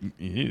 which is,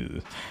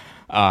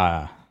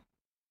 yeah.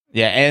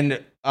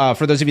 And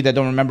for those of you that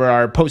don't remember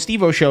our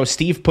post-EVO show,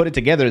 Steve put it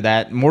together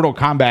that Mortal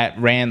Kombat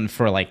ran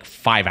for like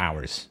 5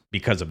 hours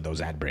because of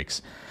those ad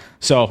breaks.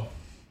 So,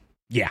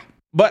 yeah.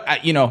 But,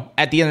 at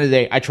the end of the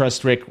day, I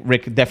trust Rick.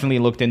 Rick definitely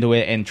looked into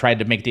it and tried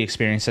to make the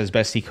experience as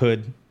best he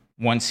could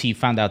once he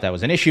found out that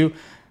was an issue.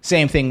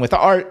 Same thing with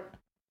Art.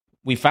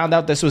 We found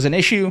out this was an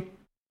issue.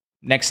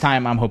 Next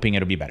time, I'm hoping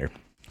it'll be better.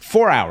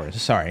 4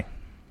 hours, sorry.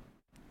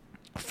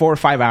 4 or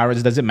 5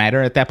 hours, doesn't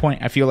matter at that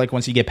point. I feel like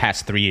once you get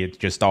past 3, it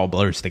just all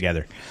blurs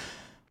together.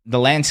 The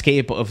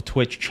landscape of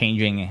Twitch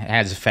changing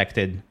has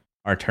affected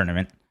our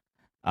tournament.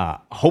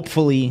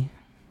 Hopefully,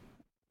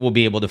 we'll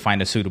be able to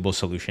find a suitable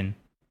solution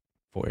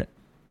for it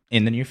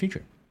in the near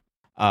future.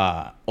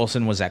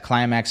 Olsen was at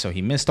Climax, so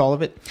he missed all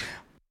of it.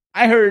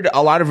 I heard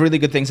a lot of really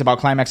good things about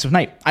Climax of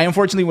Night. I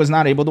unfortunately was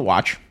not able to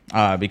watch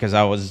because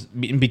I was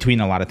in between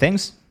a lot of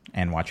things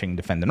and watching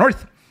Defend the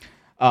North.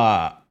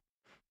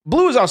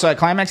 Blue was also at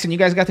Climax, and you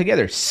guys got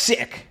together.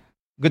 Sick.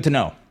 Good to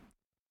know.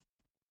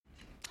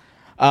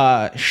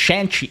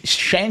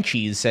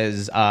 Shanchi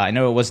says, I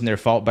know it wasn't their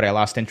fault, but I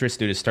lost interest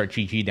due to Start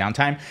GG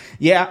downtime.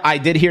 Yeah, I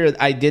did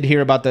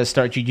hear about the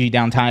Start GG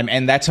downtime,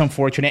 and that's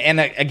unfortunate. And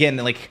again,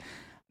 like,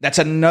 that's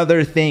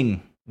another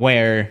thing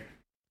where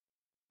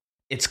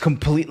it's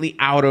completely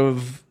out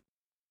of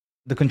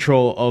the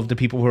control of the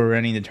people who are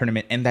running the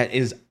tournament, and that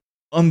is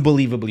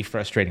unbelievably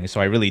frustrating. So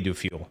I really do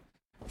feel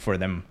for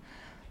them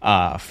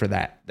for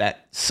that.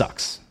 That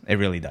sucks. It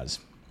really does.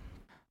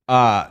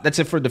 That's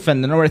it for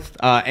Defend the North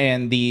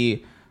and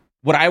the,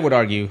 what I would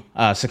argue,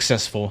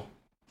 successful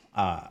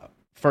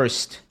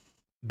first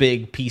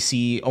big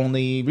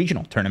PC-only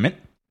regional tournament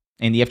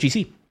in the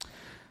FGC.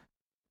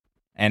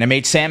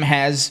 Animate Sam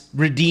has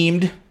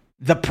redeemed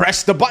the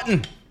press the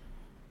button.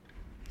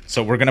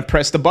 So we're going to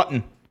press the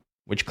button.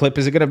 Which clip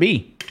is it going to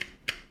be?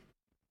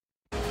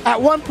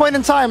 At one point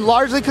in time,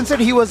 largely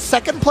considered he was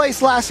second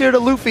place last year to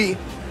Luffy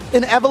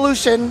in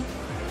Evolution.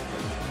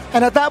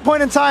 And at that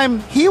point in time,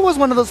 he was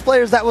one of those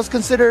players that was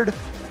considered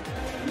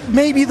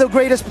maybe the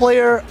greatest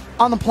player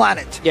on the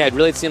planet. Yeah, it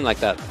really seemed like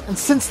that. And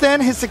since then,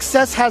 his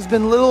success has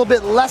been a little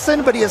bit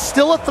lessened, but he is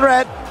still a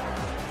threat,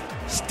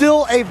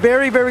 still a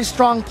very, very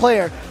strong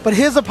player. But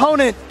his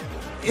opponent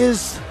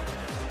is...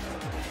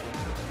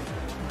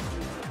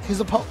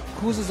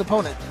 who's his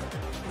opponent?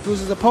 who's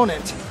his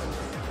opponent.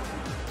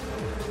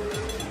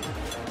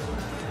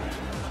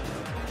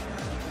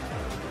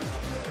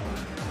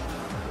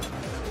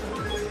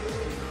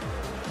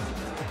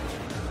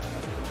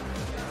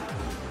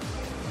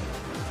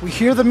 We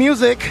hear the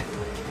music,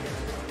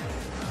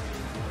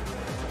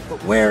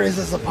 but where is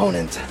his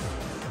opponent?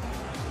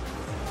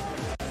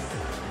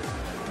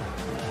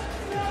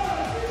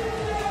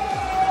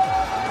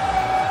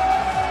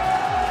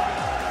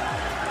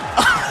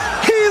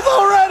 He's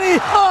already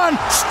on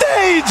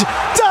stage,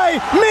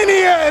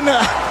 Dominion!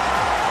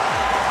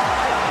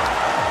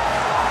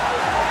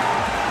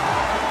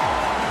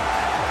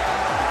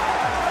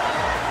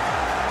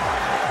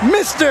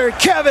 Mr.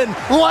 Kevin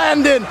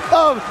Landon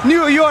of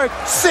New York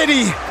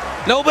City.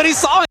 Nobody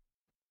saw it.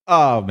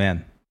 Oh,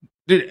 man.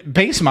 Dude,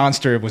 Base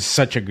Monster was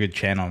such a good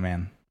channel,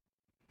 man.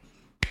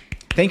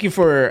 Thank you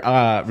for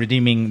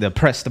redeeming the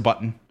press the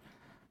button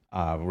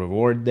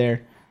reward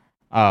there.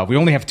 We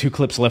only have 2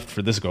 clips left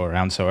for this go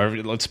around, so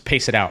let's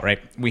pace it out, right?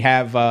 We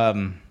have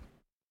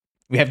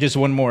just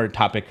one more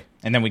topic,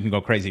 and then we can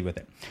go crazy with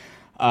it.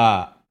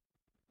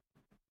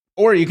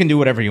 Or you can do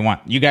whatever you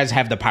want. You guys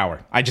have the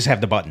power. I just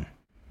have the button.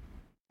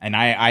 And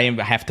I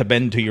have to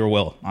bend to your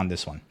will on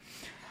this one.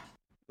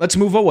 Let's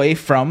move away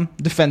from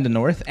Defend the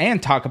North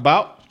and talk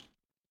about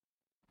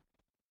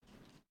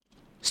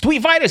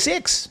Street Fighter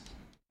 6.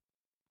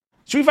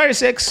 Street Fighter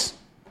 6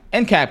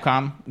 and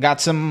Capcom got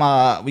some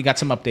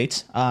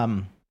updates.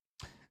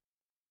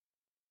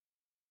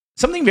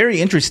 Something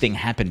very interesting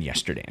happened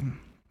yesterday,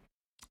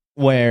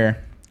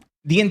 where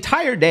the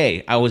entire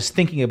day I was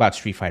thinking about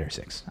Street Fighter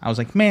 6. I was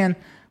like, man,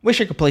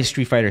 wish I could play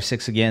Street Fighter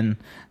 6 again.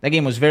 That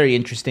game was very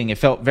interesting. It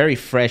felt very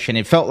fresh, and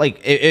it felt like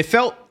it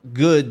felt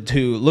good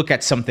to look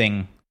at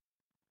something.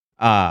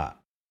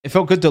 It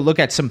felt good to look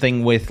at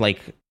something with like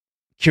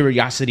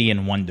curiosity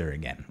and wonder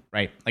again,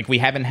 right? Like we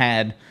haven't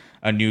had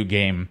a new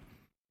game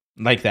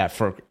like that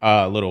for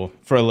a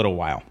little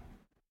while.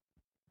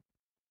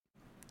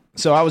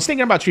 So I was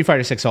thinking about Street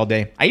Fighter 6 all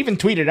day. I even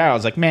tweeted out, I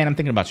was like, man, I'm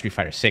thinking about Street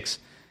Fighter 6.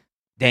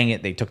 Dang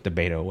it, they took the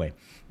beta away.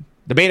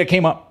 The beta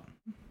came up.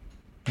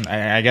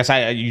 I guess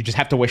you just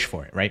have to wish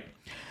for it, right?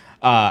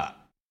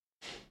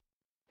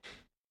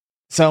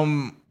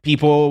 Some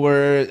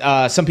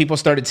people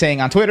started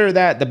saying on Twitter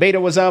that the beta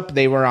was up.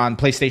 They were on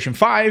PlayStation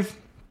 5,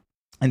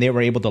 and they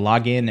were able to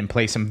log in and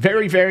play some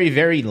very, very,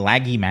 very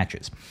laggy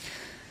matches.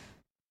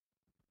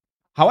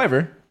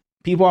 However,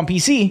 people on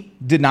PC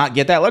did not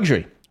get that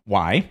luxury.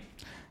 Why?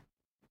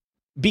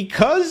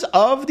 Because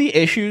of the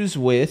issues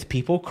with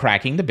people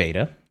cracking the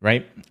beta,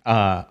 right?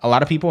 A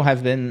lot of people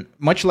have been,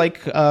 much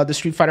like the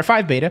Street Fighter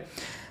V beta,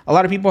 a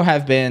lot of people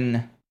have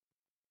been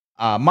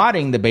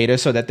modding the beta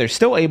so that they're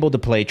still able to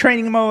play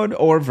training mode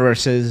or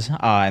versus,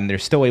 and they're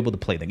still able to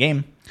play the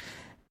game.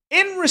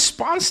 In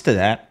response to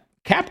that,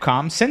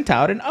 Capcom sent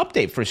out an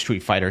update for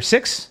Street Fighter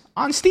 6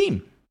 on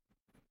Steam.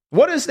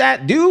 What does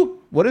that do?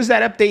 What does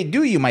that update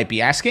do, you might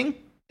be asking?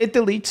 It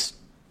deletes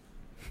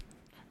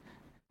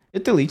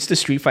the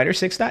Street Fighter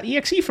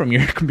 6.exe from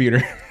your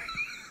computer.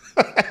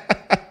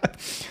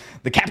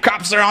 The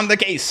Capcoms are on the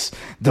case.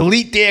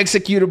 Delete the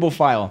executable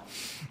file.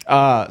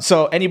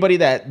 So anybody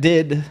that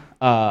did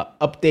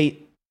update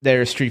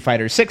their Street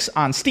Fighter 6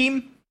 on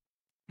Steam,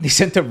 they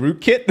sent a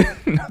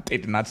rootkit. No, they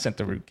did not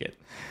send a rootkit.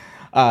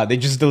 They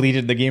just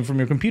deleted the game from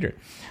your computer.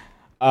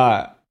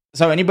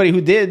 So anybody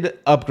who did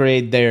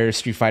upgrade their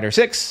Street Fighter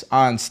 6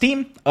 on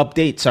Steam,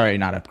 update,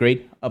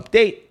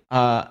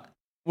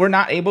 were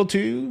not able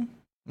to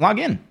log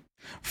in.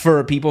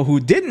 For people who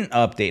didn't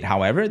update,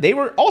 however, they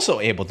were also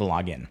able to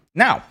log in.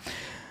 Now,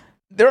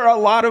 there are a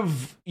lot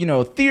of,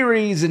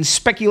 theories and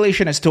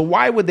speculation as to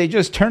why would they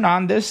just turn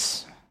on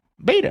this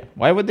beta?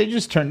 Why would they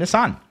just turn this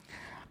on?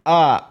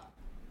 I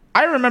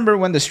remember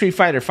when the Street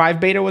Fighter V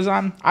beta was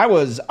on, I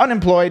was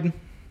unemployed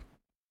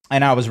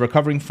and I was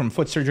recovering from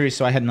foot surgery,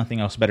 so I had nothing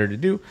else better to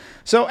do.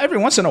 So every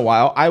once in a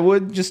while, I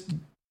would just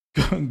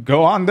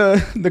go on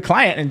the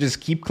client and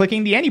just keep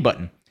clicking the any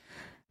button.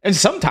 And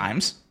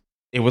sometimes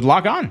it would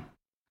log on.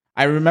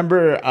 I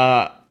remember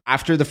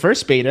after the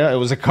first beta, it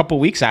was a couple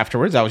weeks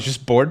afterwards, I was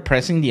just bored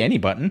pressing the any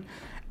button,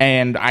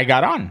 and I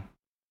got on.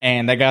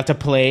 And I got to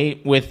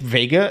play with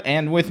Vega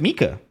and with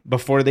Mika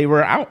before they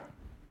were out.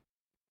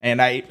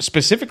 And I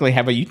specifically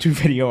have a YouTube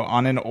video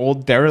on an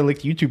old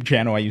derelict YouTube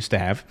channel I used to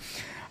have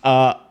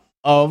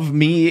of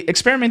me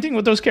experimenting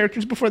with those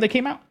characters before they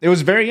came out. It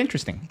was very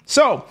interesting.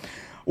 So,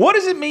 what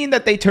does it mean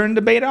that they turned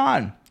the beta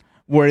on?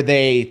 Were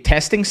they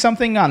testing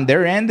something on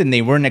their end and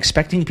they weren't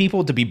expecting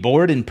people to be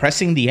bored and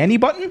pressing the any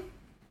button?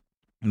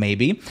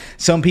 Maybe.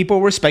 Some people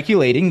were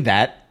speculating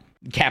that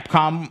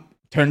Capcom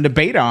turned the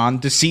beta on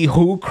to see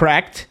who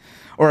cracked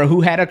or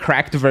who had a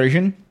cracked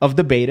version of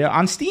the beta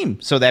on Steam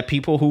so that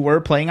people who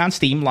were playing on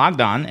Steam logged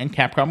on and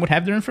Capcom would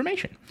have their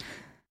information.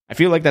 I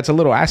feel like that's a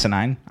little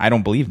asinine. I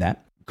don't believe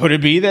that. Could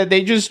it be that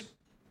they just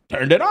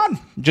turned it on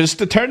just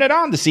to turn it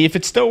on to see if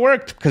it still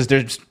worked because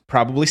they're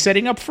probably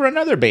setting up for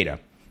another beta?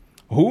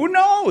 Who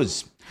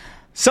knows?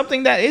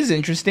 Something that is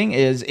interesting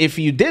is if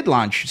you did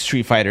launch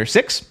Street Fighter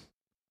 6,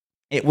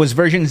 it was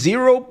version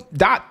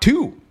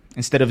 0.2.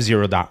 instead of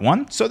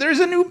 0.1. So there's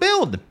a new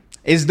build.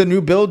 Is the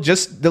new build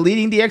just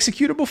deleting the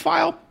executable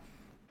file?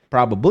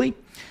 Probably.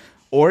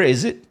 Or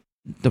is it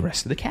the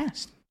rest of the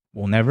cast?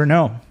 We'll never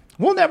know.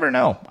 We'll never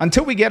know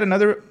until we get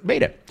another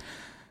beta.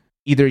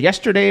 Either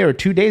yesterday or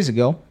 2 days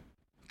ago,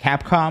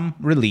 Capcom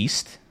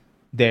released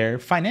their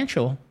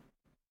financial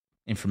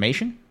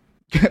information,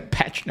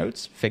 patch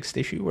notes, fixed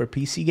issue where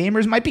PC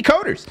gamers might be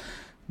coders.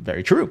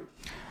 Very true.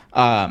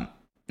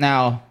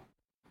 Now,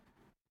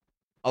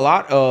 a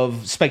lot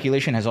of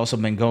speculation has also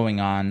been going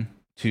on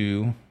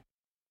to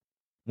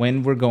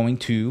when we're going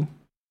to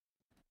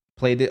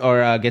play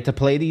get to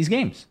play these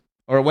games,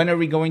 or when are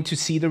we going to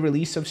see the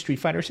release of Street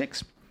Fighter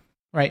 6?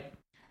 Right?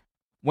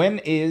 When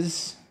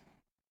is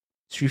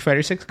Street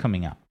Fighter 6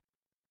 coming out?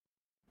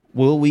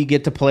 Will we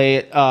get to play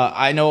it?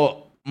 I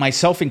know,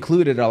 myself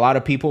included, a lot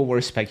of people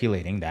were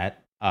speculating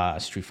that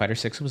Street Fighter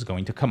 6 was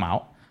going to come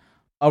out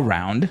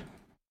around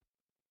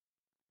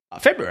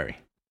February,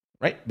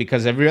 right?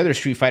 Because every other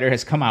Street Fighter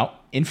has come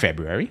out in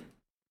February.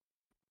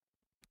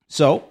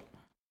 So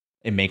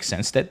it makes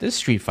sense that this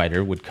Street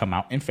Fighter would come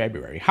out in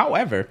February.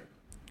 However,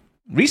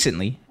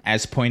 recently,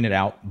 as pointed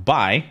out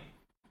by,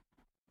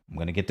 I'm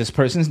going to get this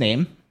person's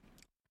name.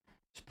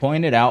 It's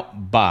pointed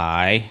out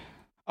by,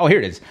 oh, here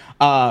it is.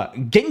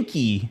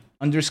 Genki_JPN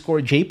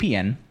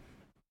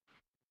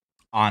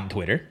on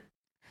Twitter.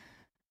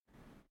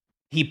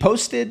 He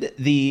posted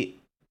the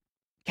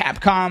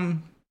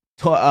Capcom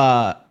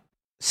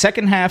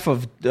second half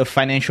of the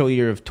financial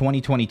year of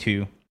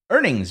 2022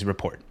 earnings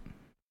report.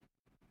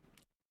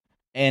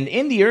 And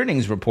in the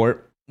earnings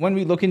report, when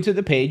we look into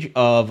the page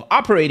of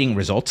operating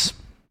results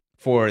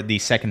for the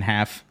second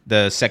half,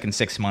 the second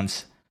 6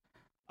 months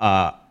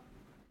the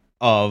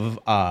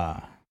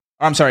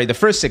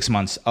first 6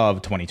 months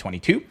of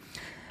 2022,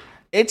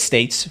 it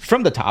states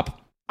from the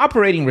top,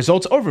 operating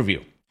results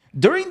overview.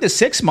 During the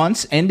 6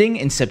 months ending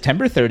in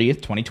September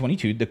 30th,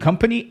 2022, the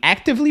company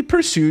actively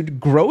pursued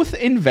growth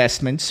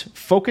investments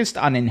focused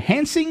on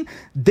enhancing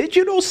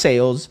digital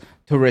sales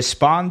to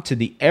respond to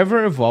the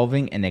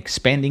ever-evolving and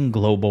expanding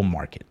global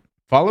market.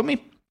 Follow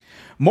me?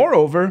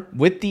 Moreover,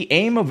 with the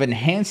aim of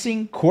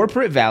enhancing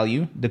corporate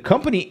value, the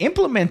company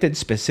implemented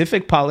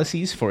specific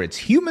policies for its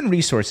human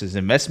resources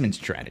investment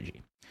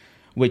strategy,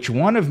 which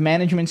one of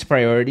management's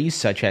priorities,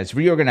 such as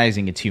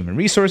reorganizing its human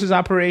resources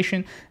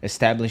operation,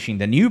 establishing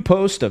the new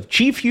post of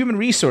Chief Human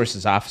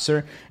Resources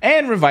Officer,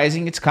 and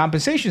revising its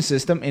compensation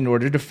system in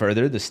order to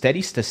further the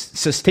steady,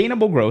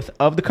 sustainable growth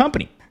of the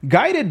company.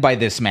 Guided by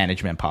this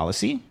management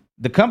policy,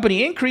 the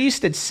company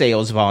increased its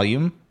sales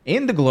volume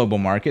in the global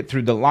market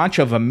through the launch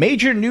of a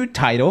major new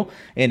title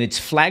in its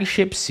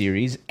flagship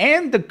series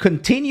and the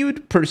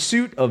continued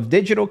pursuit of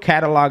digital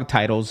catalog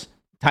titles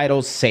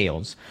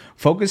sales,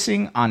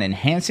 focusing on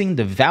enhancing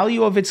the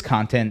value of its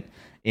content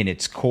in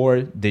its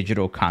core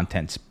digital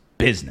contents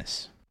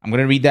business. I'm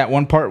going to read that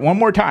one part one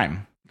more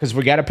time because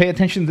we got to pay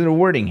attention to the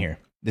wording here.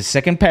 The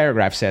second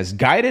paragraph says,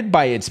 guided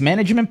by its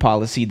management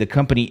policy, the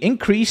company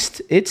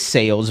increased its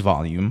sales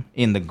volume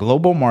in the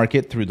global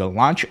market through the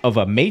launch of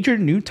a major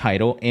new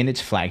title in its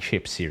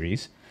flagship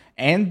series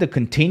and the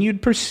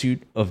continued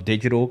pursuit of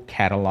digital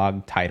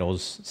catalog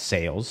titles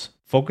sales,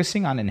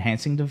 focusing on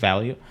enhancing the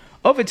value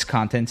of its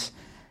contents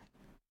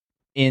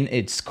in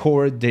its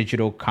core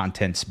digital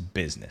contents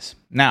business.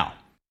 Now,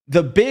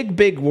 the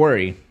big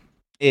worry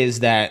is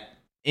that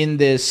in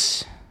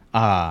this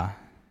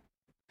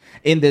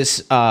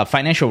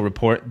financial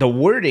report, the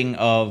wording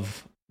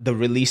of the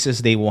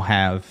releases they will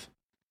have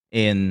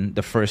in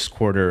the first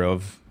quarter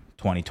of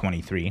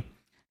 2023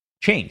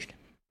 changed.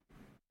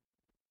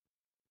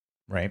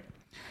 Right?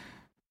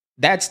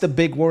 That's the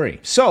big worry.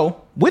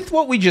 So, with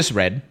what we just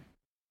read,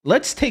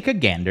 let's take a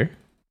gander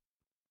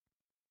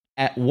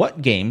at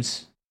what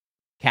games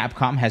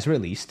Capcom has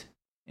released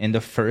in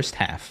the first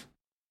half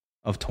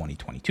of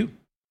 2022.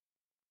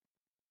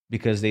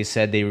 Because they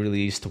said they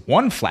released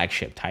one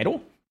flagship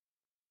title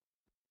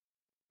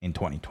in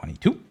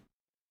 2022,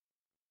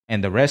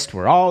 and the rest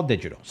were all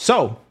digital.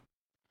 So,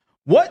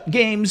 what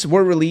games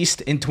were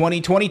released in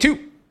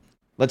 2022?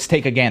 Let's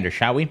take a gander,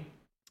 shall we?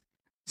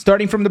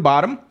 Starting from the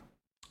bottom,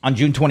 on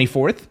June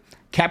 24th,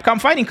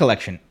 Capcom Fighting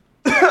Collection,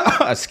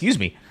 excuse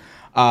me,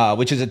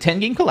 which is a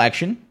 10-game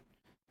collection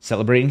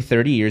celebrating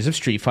 30 years of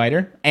Street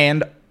Fighter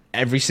and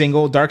every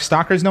single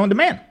Darkstalkers known to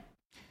man.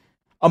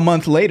 A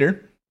month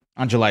later,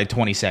 on July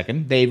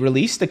 22nd, they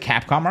released the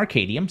Capcom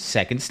Arcadium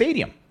Second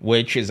Stadium,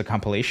 which is a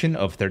compilation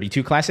of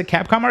 32 classic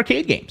Capcom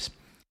arcade games.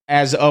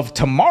 As of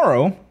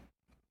tomorrow,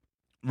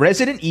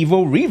 Resident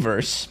Evil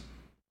Reverse,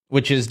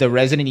 which is the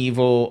Resident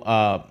Evil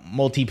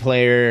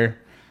multiplayer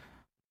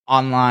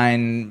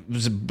online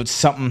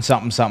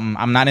something.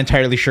 I'm not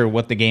entirely sure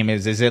what the game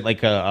is. Is it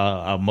like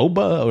a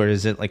MOBA or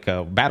is it like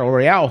a battle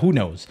royale? Who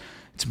knows?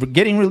 It's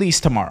getting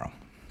released tomorrow.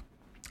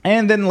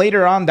 And then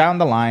later on down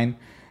the line,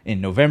 in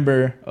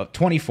November of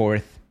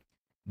 24th,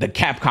 the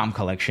Capcom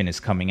Collection is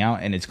coming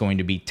out, and it's going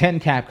to be 10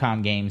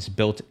 Capcom games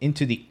built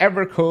into the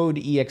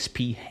Evercode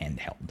EXP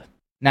handheld.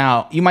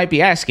 Now, you might be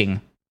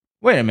asking,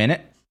 wait a minute,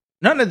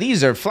 none of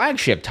these are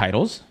flagship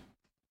titles,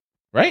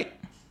 right?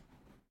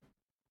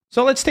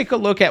 So let's take a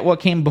look at what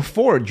came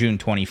before June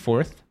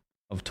 24th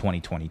of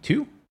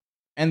 2022.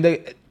 And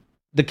the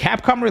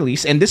Capcom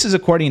release, and this is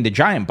according to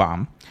Giant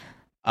Bomb,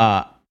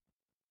 the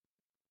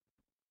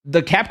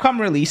Capcom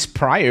release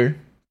prior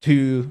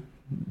to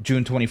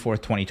June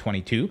 24th,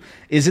 2022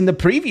 is in the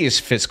previous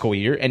fiscal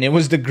year, and it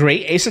was the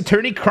Great Ace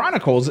Attorney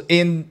Chronicles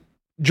in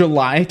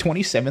July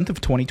 27th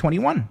of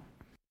 2021.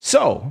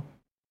 So,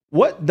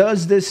 what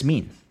does this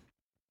mean?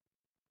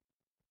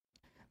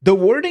 The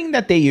wording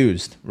that they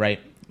used, right?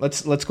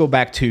 Let's go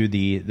back to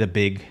the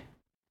big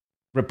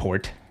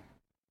report.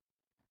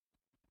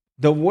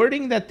 The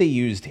wording that they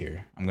used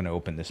here, I'm going to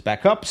open this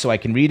back up so I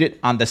can read it.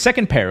 On the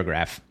second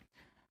paragraph,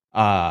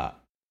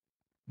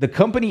 the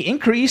company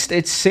increased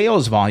its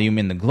sales volume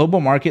in the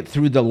global market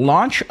through the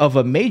launch of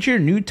a major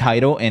new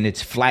title in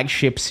its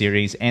flagship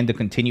series and the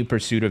continued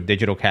pursuit of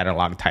digital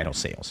catalog title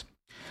sales.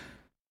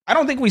 I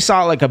don't think we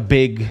saw like a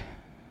big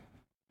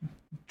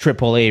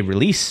AAA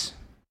release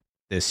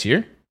this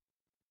year.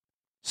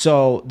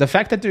 So the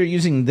fact that they're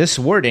using this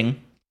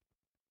wording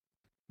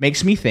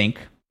makes me think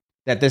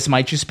that this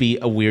might just be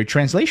a weird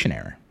translation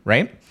error,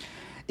 right?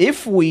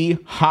 If we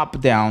hop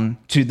down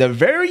to the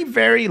very,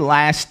 very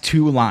last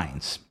two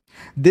lines,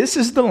 this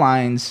is the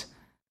lines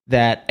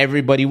that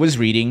everybody was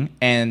reading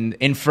and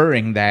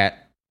inferring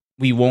that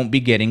we won't be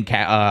getting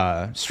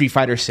Street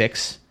Fighter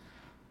 6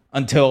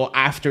 until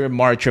after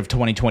March of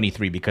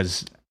 2023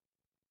 because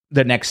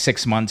the next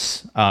 6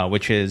 months,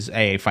 which is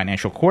a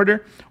financial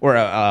quarter or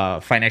a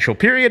financial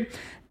period,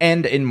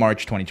 end in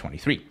March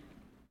 2023.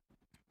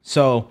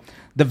 So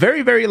the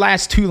very, very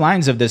last two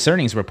lines of this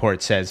earnings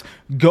report says,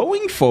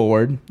 going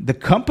forward, the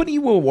company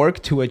will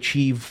work to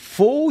achieve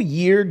full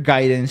year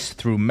guidance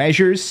through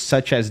measures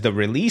such as the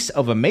release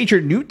of a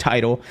major new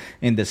title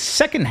in the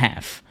second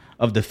half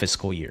of the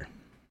fiscal year.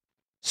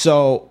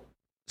 So,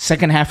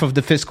 second half of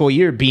the fiscal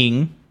year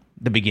being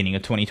the beginning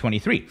of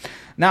 2023.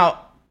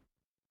 Now,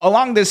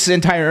 along this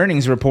entire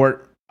earnings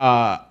report,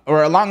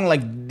 or along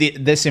like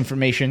this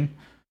information,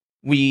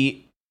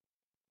 we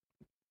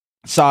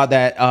saw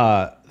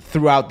that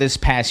throughout this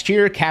past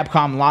year,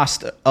 Capcom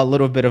lost a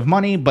little bit of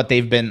money, but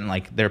they've been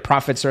like their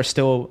profits are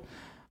still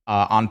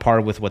on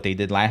par with what they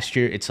did last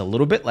year. It's a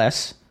little bit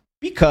less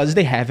because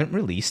they haven't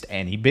released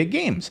any big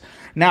games.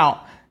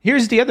 Now,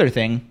 here's the other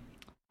thing.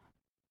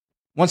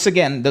 Once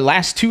again, the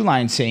last two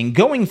lines saying,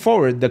 going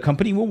forward, the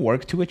company will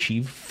work to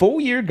achieve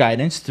full year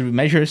guidance through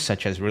measures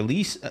such as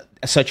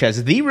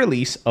the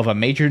release of a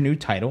major new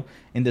title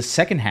in the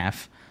second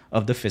half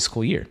of the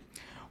fiscal year.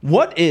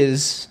 What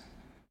is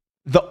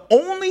the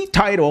only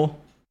title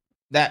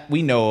that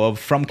we know of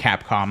from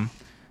Capcom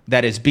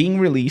that is being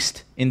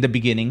released in the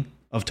beginning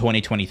of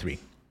 2023?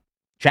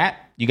 Chat,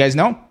 you guys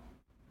know?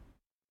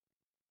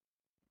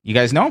 You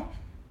guys know?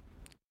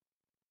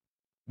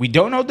 We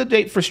don't know the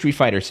date for Street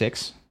Fighter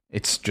 6.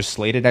 It's just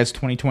slated as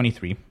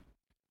 2023.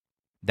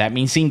 That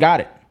means Scene got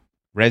it.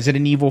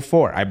 Resident Evil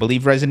 4. I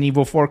believe Resident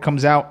Evil 4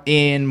 comes out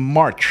in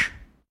March.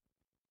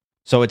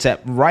 So it's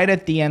right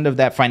at the end of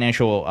that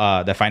financial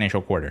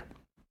quarter.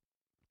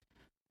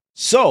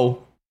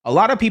 So a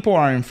lot of people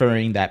are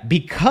inferring that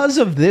because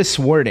of this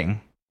wording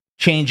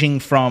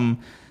changing from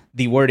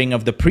the wording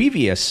of the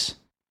previous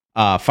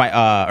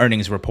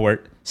earnings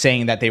report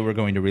saying that they were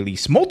going to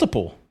release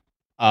multiple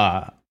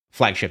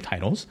flagship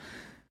titles,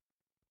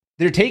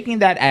 they're taking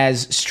that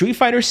as Street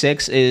Fighter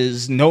 6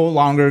 is no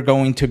longer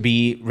going to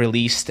be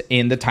released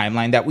in the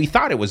timeline that we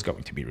thought it was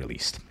going to be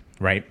released,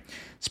 right?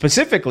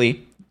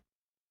 Specifically,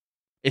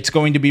 it's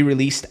going to be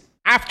released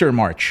after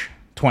March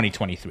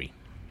 2023.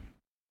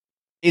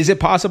 Is it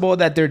possible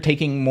that they're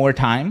taking more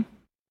time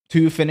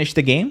to finish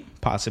the game?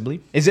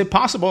 Possibly. Is it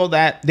possible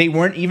that they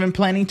weren't even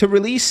planning to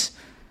release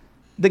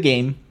the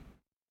game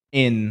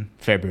in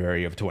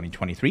February of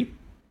 2023?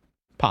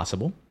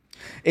 Possible.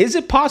 Is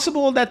it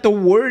possible that the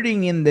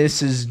wording in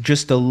this is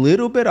just a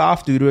little bit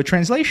off due to a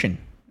translation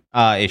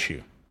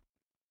issue?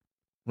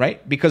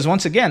 Right? Because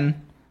once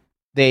again,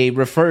 they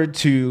referred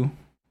to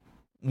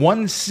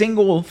one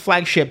single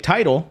flagship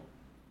title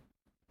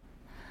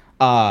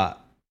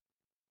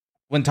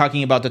when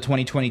talking about the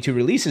 2022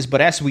 releases. But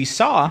as we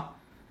saw,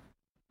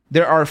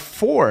 there are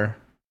 4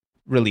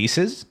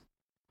 releases.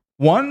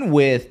 One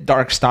with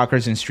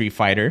Darkstalkers and Street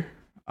Fighter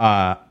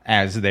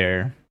as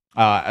their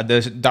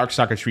the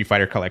Darkstalkers Street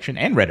Fighter collection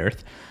and Red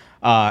Earth.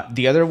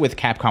 The other with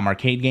Capcom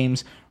arcade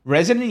games.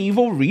 Resident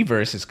Evil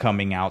Reverse is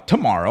coming out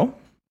tomorrow.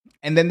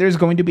 And then there's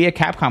going to be a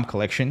Capcom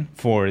collection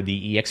for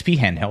the EXP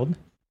handheld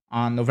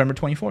on November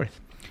 24th.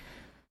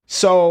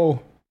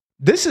 So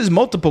this is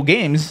multiple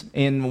games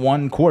in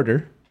one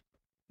quarter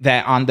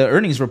that on the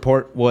earnings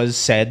report was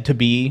said to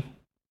be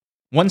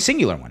one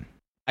singular one.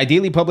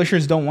 Ideally,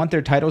 publishers don't want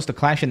their titles to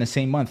clash in the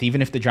same month,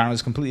 even if the genre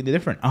is completely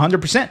different.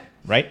 100%,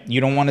 right? You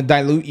don't want to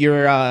dilute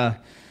your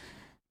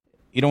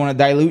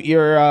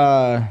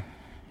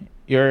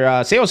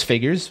sales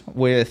figures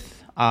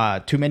with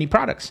too many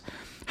products.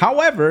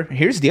 However,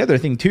 here's the other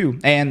thing too.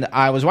 And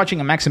I was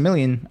watching a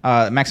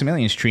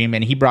Maximilian stream,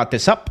 and he brought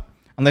this up.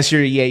 Unless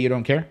you're EA, you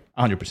don't care.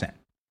 100%.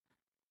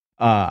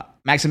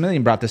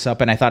 Maximilian brought this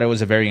up, and I thought it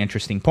was a very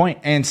interesting point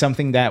and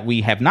something that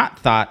we have not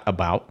thought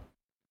about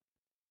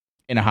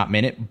in a hot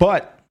minute.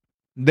 But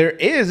there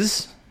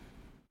is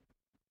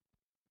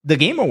the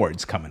Game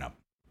Awards coming up,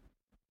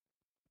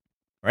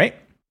 right?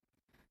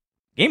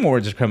 Game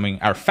Awards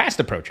are fast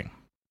approaching.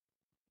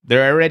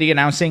 They're already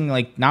announcing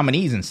like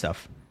nominees and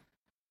stuff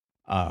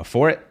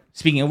for it.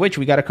 Speaking of which,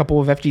 we got a couple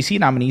of FGC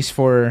nominees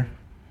for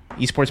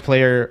esports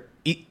player,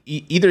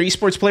 either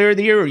esports player of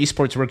the year or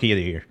esports rookie of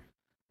the year.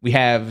 We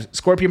have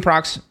Scorpion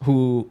Prox,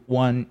 who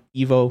won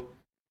Evo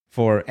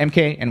for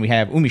MK, and we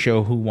have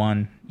Umisho, who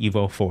won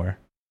Evo for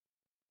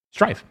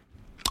Strive,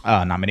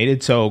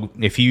 nominated. So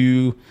if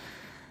you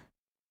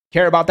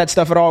care about that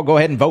stuff at all, go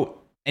ahead and vote.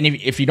 And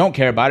if you don't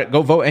care about it,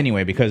 go vote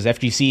anyway, because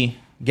FGC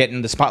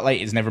getting the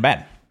spotlight is never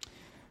bad.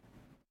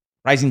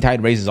 Rising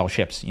tide raises all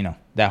ships,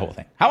 that whole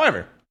thing.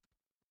 However,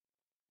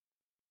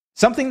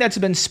 something that's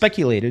been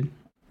speculated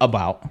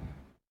about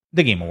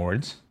the Game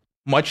Awards,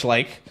 much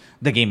like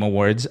the Game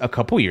Awards a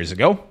couple years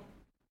ago,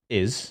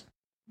 is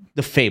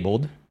the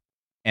fabled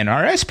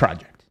NRS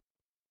project.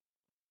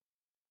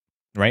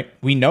 Right?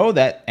 We know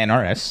that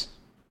NRS,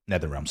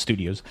 NetherRealm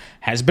Studios,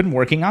 has been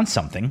working on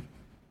something.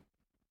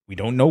 We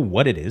don't know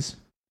what it is.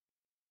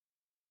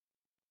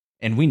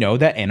 And we know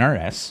that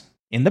NRS,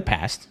 in the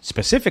past,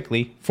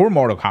 specifically for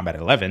Mortal Kombat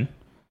 11,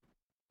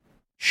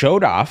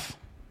 showed off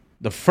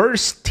the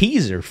first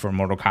teaser for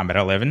Mortal Kombat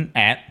 11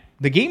 at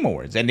the Game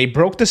Awards. And they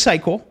broke the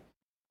cycle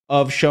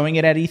of showing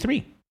it at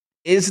E3.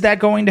 Is that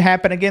going to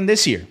happen again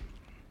this year?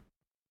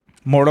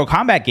 Mortal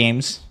Kombat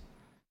games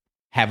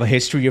have a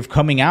history of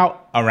coming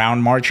out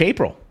around March,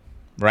 April,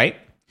 right?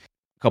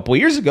 A couple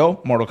years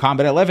ago, Mortal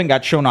Kombat 11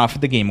 got shown off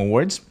at the Game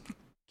Awards.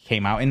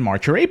 Came out in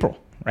March or April,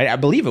 right? I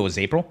believe it was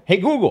April. Hey,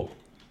 Google.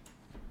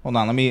 Hold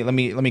on, let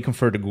me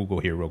confer to Google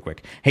here real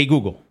quick. Hey,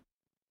 Google.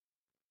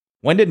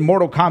 When did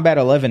Mortal Kombat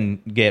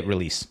 11 get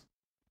released?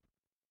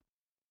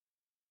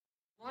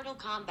 Mortal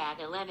Kombat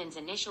 11's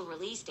initial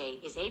release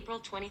date is April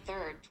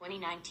 23rd,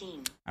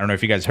 2019. I don't know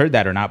if you guys heard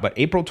that or not, but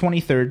April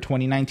 23rd,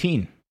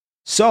 2019.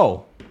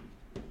 So,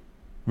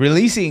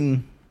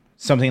 releasing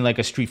something like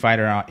a Street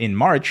Fighter in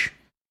March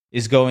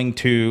is going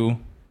to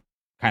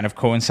kind of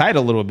coincide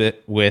a little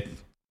bit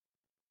with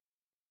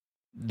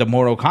the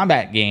Mortal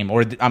Kombat game,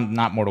 or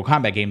not Mortal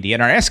Kombat game, the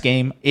NRS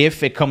game,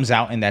 if it comes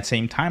out in that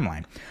same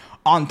timeline.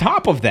 On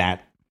top of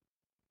that,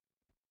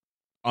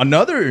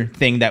 another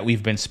thing that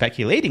we've been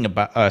speculating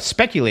about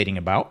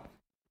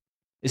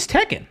is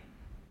Tekken,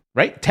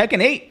 right?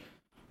 Tekken 8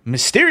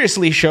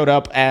 mysteriously showed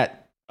up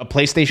at a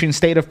PlayStation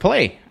State of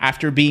Play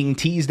after being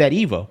teased at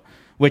EVO,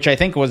 which I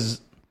think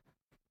was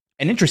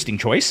an interesting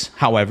choice.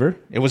 However,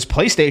 it was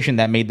PlayStation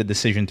that made the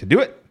decision to do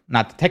it,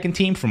 not the Tekken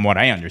team, from what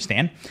I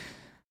understand.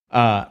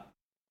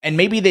 And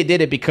maybe they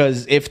did it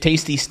because if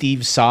Tasty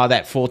Steve saw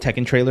that full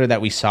Tekken trailer that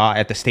we saw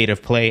at the State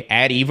of Play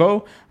at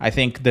EVO, I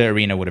think the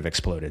arena would have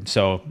exploded.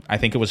 So I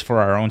think it was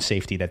for our own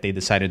safety that they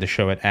decided to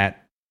show it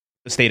at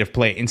the State of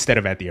Play instead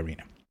of at the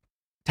arena.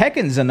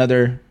 Tekken's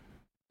another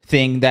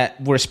thing that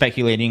we're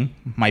speculating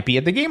might be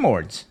at the Game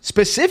Awards,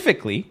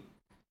 specifically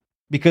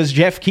because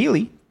Jeff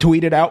Keighley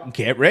tweeted out,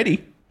 "Get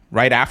ready,"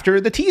 right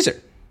after the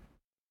teaser.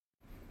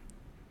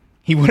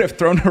 He would have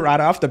thrown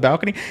Harada off the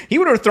balcony. He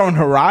would have thrown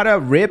Harada,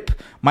 Rip,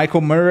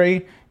 Michael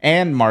Murray,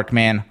 and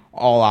Markman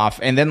all off.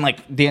 And then,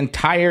 like, the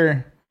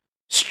entire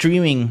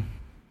streaming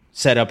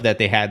setup that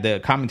they had,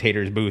 the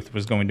commentator's booth,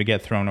 was going to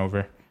get thrown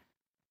over.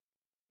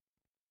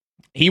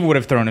 He would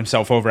have thrown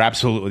himself over.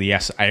 Absolutely,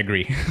 yes, I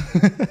agree.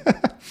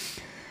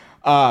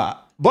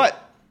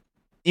 But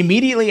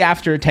immediately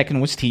after Tekken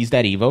was teased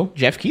at EVO,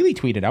 Jeff Keighley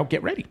tweeted out,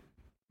 "Get ready,"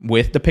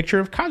 with the picture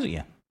of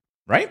Kazuya,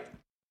 right?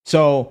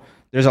 So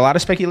there's a lot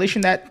of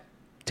speculation that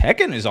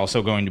Tekken is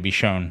also going to be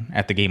shown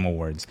at the Game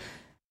Awards.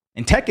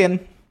 And Tekken's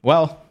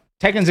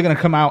going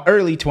to come out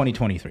early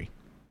 2023,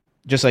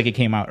 just like it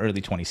came out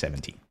early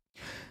 2017,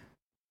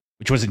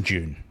 which was in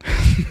June.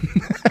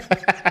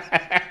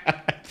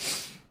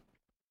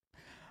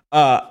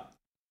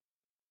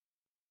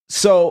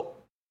 So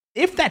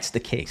if that's the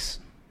case,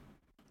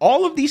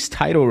 all of these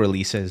title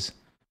releases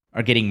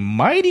are getting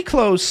mighty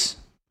close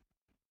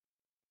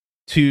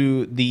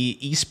to the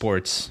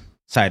esports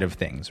side of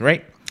things,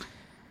 right?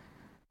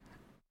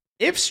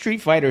 If Street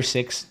Fighter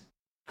 6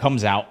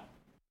 comes out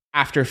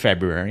after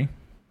February,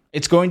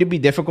 it's going to be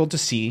difficult to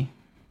see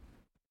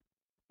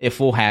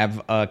if we'll have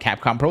a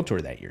Capcom Pro Tour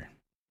that year,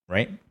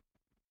 right?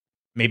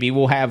 Maybe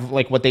we'll have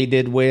like what they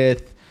did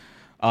with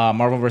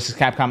Marvel vs.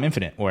 Capcom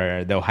Infinite,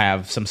 where they'll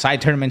have some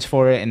side tournaments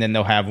for it, and then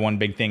they'll have one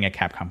big thing at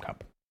Capcom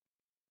Cup.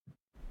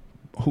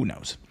 Who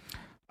knows?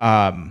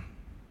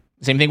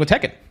 Same thing with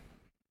Tekken.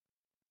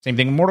 Same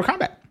thing with Mortal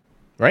Kombat,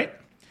 right?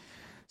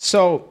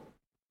 So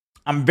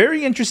I'm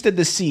very interested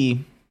to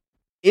see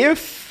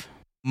if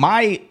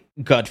my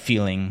gut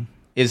feeling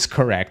is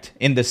correct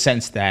in the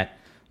sense that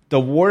the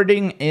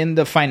wording in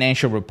the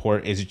financial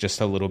report is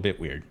just a little bit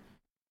weird.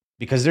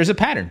 Because there's a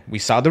pattern. We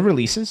saw the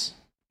releases.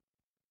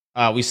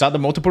 We saw the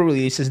multiple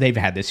releases they've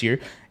had this year.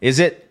 Is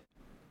it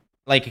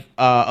like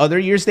other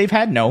years they've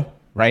had? No,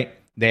 right?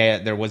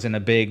 There wasn't a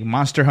big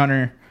Monster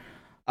Hunter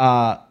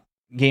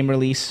game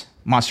release.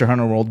 Monster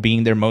Hunter World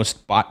being their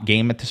most bought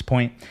game at this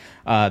point.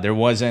 There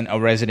wasn't a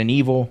Resident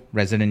Evil.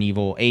 Resident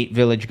Evil 8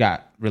 Village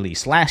got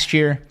released last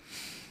year.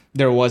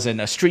 There wasn't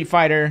a Street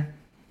Fighter.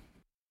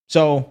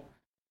 So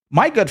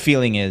my gut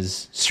feeling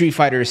is Street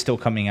Fighter is still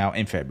coming out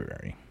in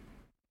February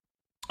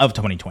of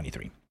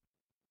 2023.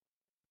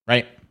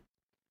 Right?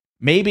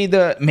 Maybe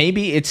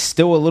it's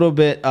still a little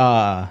bit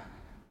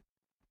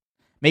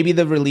maybe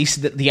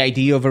the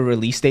idea of a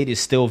release date is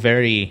still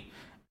very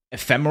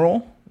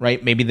ephemeral,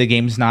 right? Maybe the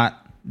game's not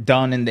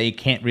done and they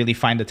can't really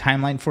find a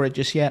timeline for it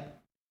just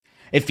yet.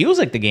 It feels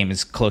like the game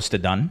is close to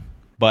done,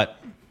 but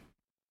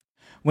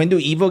when do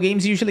Evo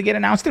games usually get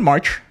announced? In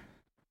March.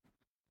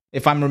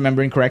 If I'm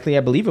remembering correctly,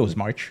 I believe it was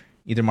March.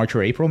 Either March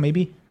or April,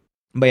 maybe.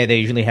 But yeah, they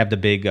usually have the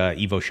big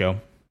Evo show.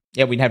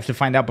 Yeah, we'd have to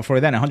find out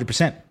before then,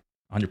 100%.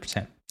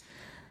 100%.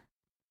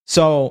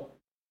 So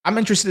I'm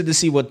interested to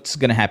see what's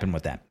going to happen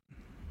with that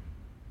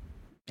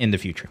in the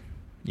future.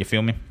 You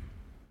feel me?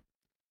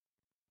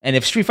 And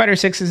if Street Fighter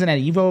 6 isn't at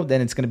Evo,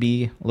 then it's going to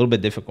be a little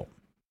bit difficult.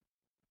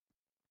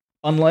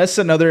 Unless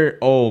another...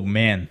 Oh,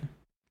 man.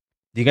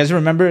 Do you guys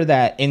remember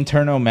that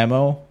internal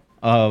memo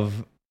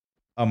of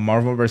a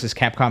Marvel vs.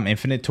 Capcom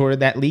Infinite tour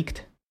that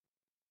leaked?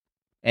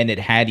 And it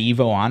had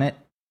Evo on it?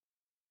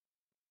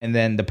 And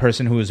then the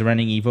person who was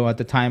running Evo at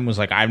the time was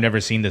like, I've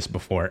never seen this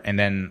before. And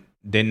then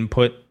didn't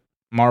put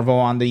Marvel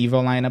on the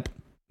Evo lineup.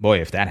 Boy,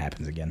 if that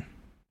happens again.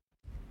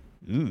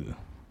 Ooh.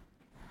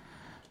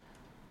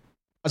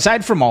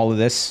 Aside from all of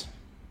this,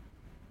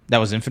 that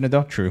was Infinite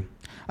though? True.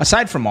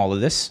 Aside from all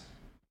of this,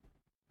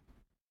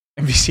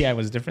 MVCI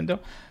was different though.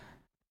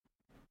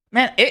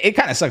 Man, it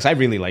kind of sucks. I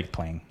really liked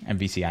playing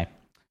MVCI.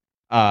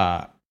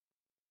 Yeah,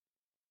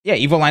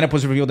 Evo lineup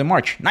was revealed in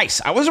March. Nice.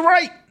 I was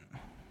right.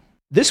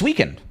 This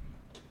weekend,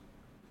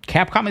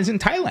 Capcom is in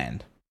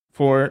Thailand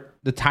for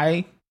the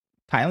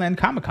Thailand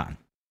Comic-Con.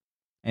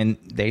 And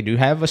they do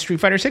have a Street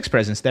Fighter 6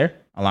 presence there,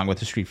 along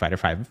with a Street Fighter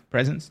 5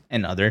 presence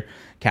and other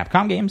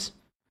Capcom games.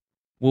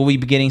 Will we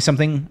be getting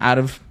something out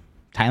of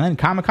Thailand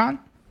Comic-Con?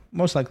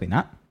 Most likely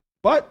not.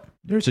 But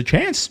there's a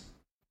chance.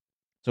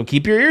 So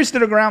keep your ears to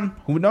the ground.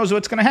 Who knows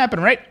what's going to happen,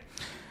 right?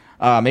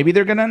 Maybe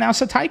they're going to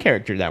announce a Thai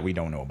character that we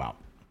don't know about.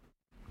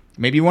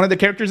 Maybe one of the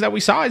characters that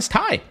we saw is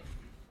Thai.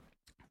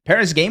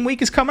 Paris Game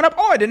Week is coming up.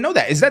 Oh, I didn't know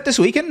that. Is that this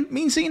weekend,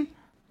 Mean Scene?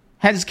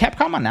 Has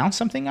Capcom announced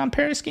something on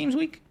Paris Games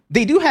Week?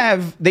 They do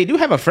have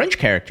a French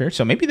character,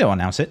 so maybe they'll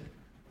announce it,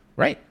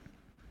 right?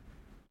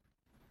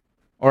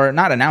 Or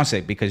not announce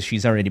it because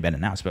she's already been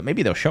announced, but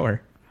maybe they'll show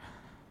her.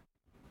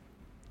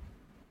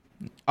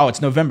 Oh,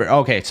 it's November.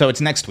 Okay, so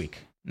it's next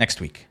week. Next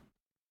week.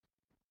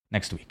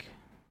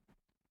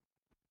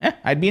 Yeah,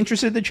 I'd be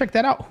interested to check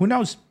that out. Who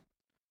knows?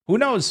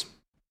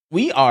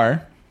 We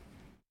are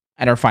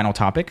at our final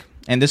topic,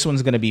 and this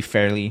one's going to be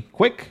fairly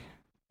quick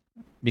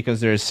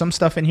because there's some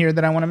stuff in here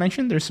that I want to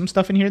mention. There's some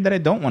stuff in here that I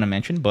don't want to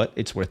mention, but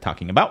it's worth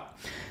talking about.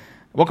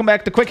 Welcome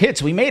back to Quick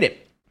Hits. We made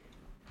it.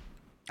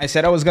 I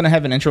said I was going to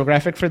have an intro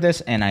graphic for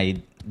this, and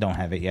I don't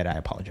have it yet. I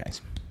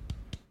apologize.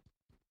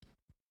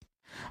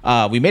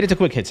 We made it to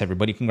Quick Hits,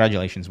 everybody.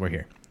 Congratulations. We're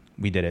here.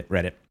 We did it.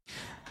 Read it.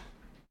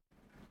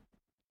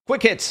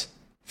 Quick Hits.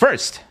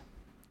 First,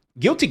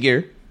 Guilty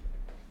Gear,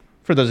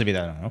 for those of you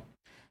that don't know,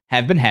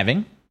 have been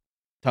having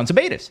tons of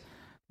betas.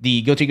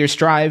 The Guilty Gear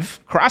Strive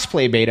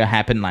crossplay beta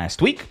happened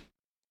last week.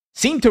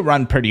 Seemed to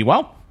run pretty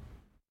well.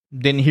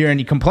 Didn't hear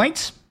any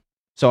complaints,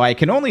 so I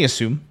can only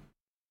assume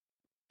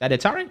that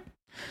it's all right.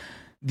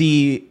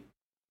 The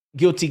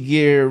Guilty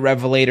Gear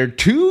Revelator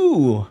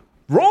 2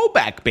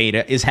 rollback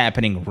beta is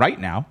happening right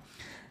now,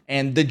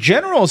 and the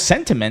general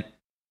sentiment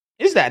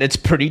is that it's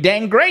pretty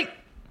dang great,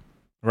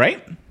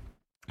 right?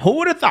 Who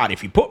would have thought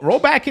if you put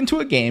rollback into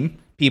a game,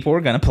 people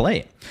were going to play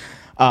it?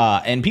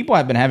 And people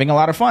have been having a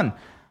lot of fun.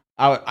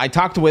 I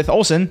talked with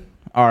Olsen,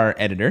 our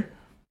editor,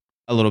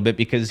 a little bit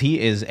because he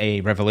is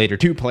a Revelator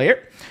 2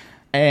 player.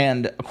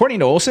 And according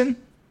to Olsen,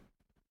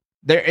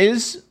 there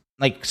is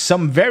like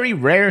some very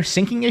rare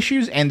syncing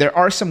issues, and there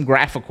are some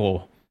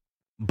graphical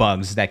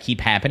bugs that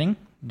keep happening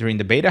during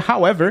the beta.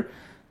 However,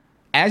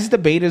 as the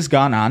beta's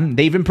gone on,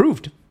 they've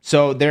improved.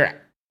 So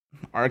their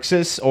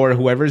Arxis or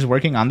whoever's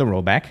working on the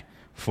rollback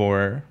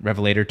for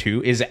Revelator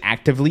 2 is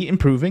actively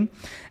improving,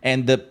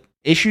 and the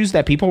issues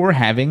that people were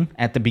having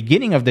at the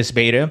beginning of this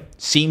beta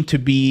seem to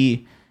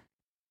be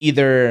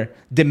either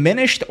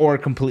diminished or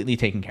completely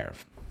taken care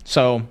of.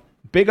 So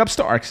big ups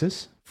to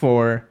Arxis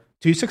for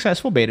 2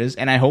 successful betas,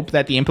 and I hope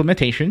that the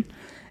implementation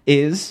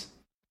is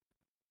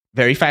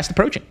very fast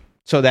approaching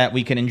so that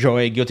we can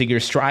enjoy Guilty Gear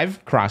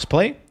Strive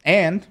crossplay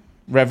and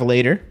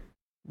Revelator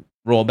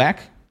rollback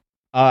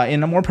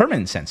in a more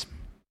permanent sense.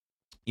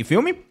 You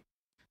feel me?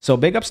 So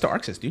big ups to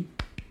Arxis, dude.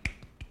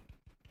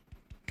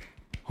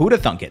 Who'da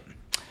thunk it?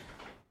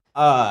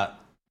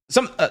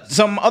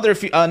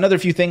 Another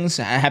few things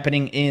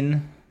happening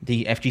in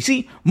the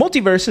FGC.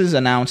 Multiverses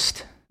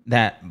announced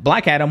that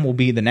Black Adam will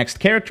be the next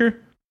character,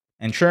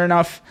 and sure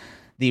enough,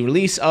 the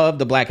release of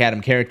the Black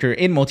Adam character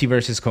in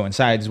Multiverses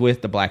coincides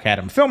with the Black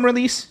Adam film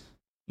release.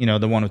 You know,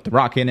 the one with The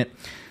Rock in it.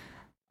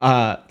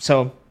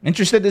 So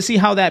interested to see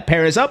how that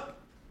pairs up.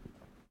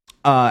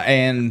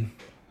 And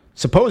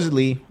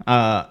supposedly,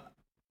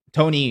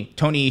 Tony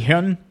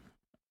Hyun,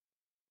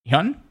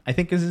 I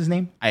think is his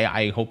name.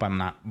 I hope I'm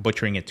not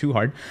butchering it too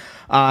hard.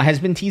 Has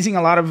been teasing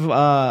a lot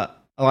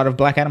of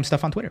Black Adam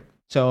stuff on Twitter.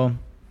 So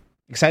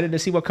excited to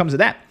see what comes of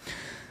that.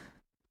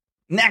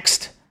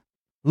 Next,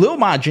 Lil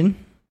Majin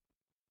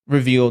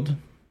revealed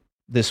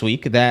this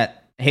week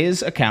that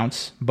his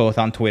accounts, both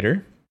on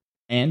Twitter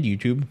and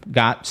YouTube,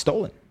 got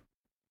stolen.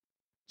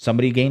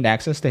 Somebody gained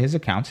access to his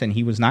accounts, and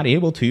he was not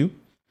able to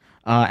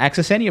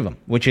access any of them,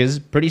 which is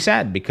pretty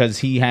sad because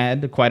he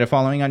had quite a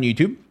following on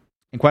YouTube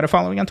and quite a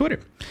following on Twitter.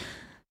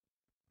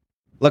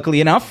 Luckily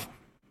enough,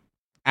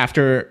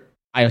 after,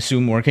 I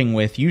assume, working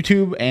with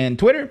YouTube and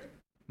Twitter,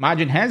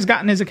 Majin has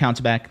gotten his accounts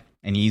back,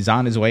 and he's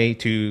on his way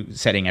to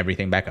setting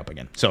everything back up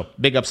again. So,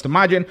 big ups to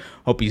Majin.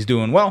 Hope he's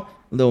doing well.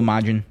 Lil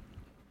Majin,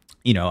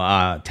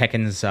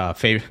 Tekken's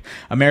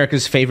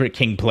America's favorite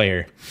King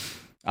player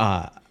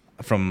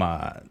from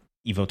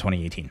EVO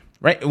 2018.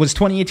 Right? It was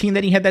 2018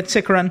 that he had that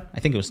sick run. I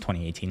think it was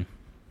 2018.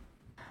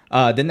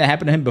 Didn't that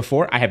happen to him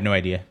before? I have no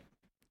idea.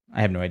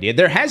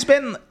 There has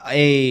been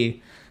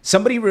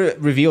somebody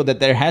revealed that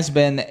there has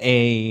been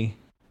a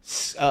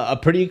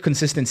pretty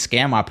consistent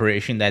scam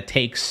operation that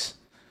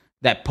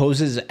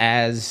poses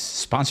as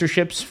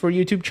sponsorships for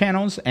YouTube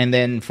channels and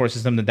then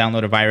forces them to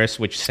download a virus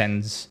which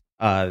sends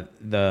the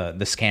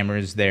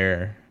scammers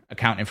their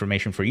account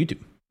information for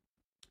YouTube.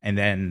 And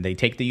then they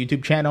take the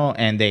YouTube channel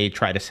and they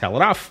try to sell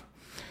it off.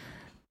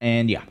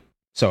 And yeah,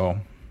 so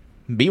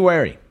be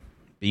wary.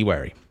 Be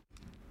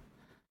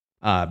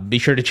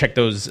sure to check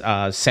those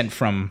sent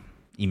from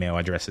email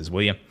addresses,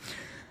 will you?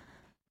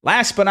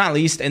 Last but not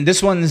least, and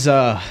this one's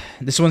a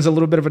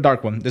little bit of a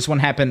dark one. This one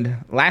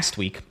happened last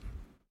week.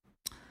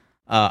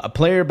 A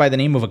player by the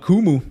name of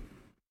Akumu,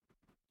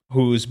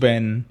 who's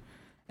been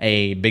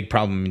a big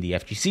problem in the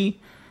FGC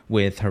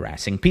with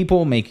harassing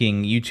people,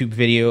 making YouTube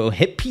video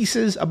hit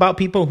pieces about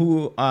people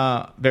who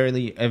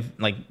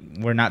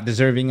were not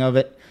deserving of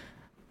it.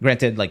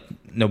 Granted,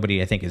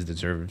 nobody I think is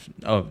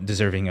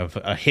deserving of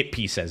a hit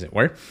piece, as it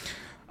were,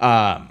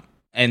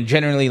 and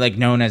generally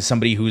known as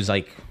somebody who's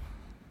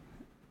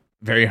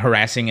very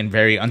harassing and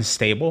very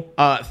unstable.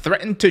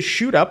 Threatened to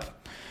shoot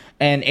up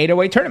an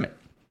 808 tournament,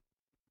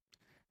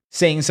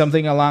 saying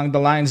something along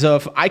the lines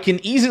of, "I can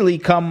easily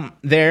come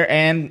there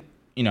and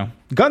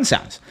gun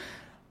sounds."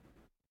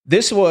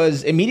 This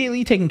was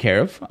immediately taken care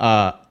of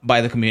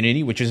by the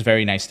community, which is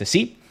very nice to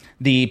see.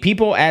 The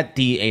people at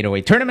the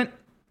 808 tournament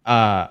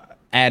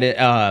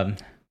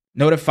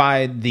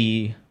notified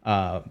the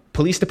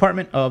police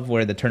department of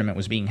where the tournament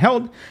was being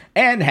held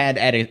and had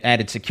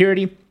added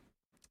security.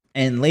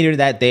 And later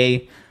that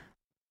day,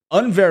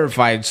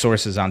 unverified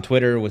sources on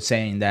Twitter was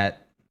saying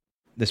that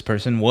this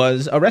person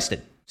was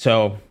arrested.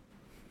 So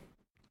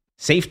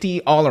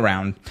safety all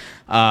around.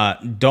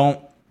 Don't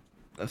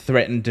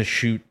threaten to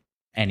shoot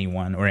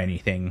anyone or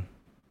anything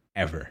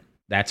ever.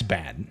 That's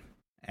bad.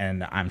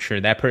 And I'm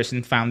sure that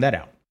person found that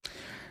out.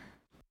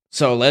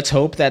 So let's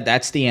hope that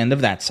that's the end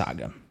of that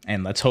saga.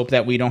 And let's hope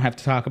that we don't have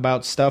to talk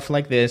about stuff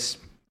like this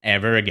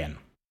ever again.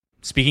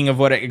 Speaking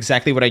of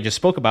exactly what I just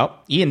spoke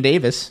about, Ian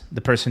Davis,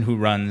 the person who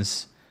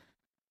runs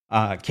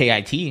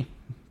KIT,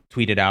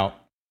 tweeted out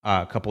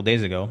a couple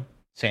days ago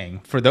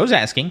saying, "For those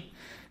asking,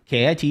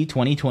 KIT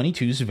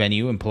 2022's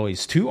venue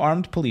employs 2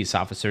 armed police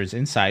officers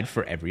inside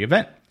for every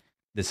event.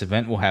 This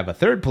event will have a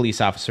 3rd police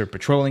officer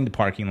patrolling the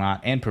parking lot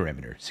and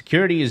perimeter.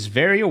 Security is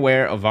very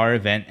aware of our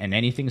event and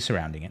anything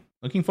surrounding it.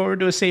 Looking forward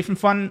to a safe and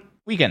fun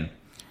weekend."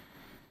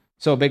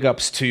 So big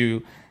ups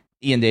to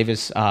Ian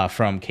Davis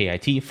from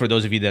KIT. For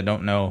those of you that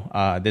don't know,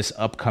 this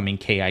upcoming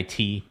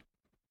KIT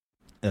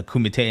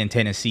Kumite in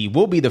Tennessee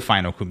will be the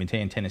final Kumite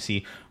in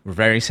Tennessee. We're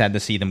very sad to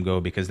see them go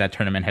because that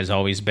tournament has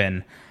always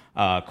been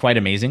quite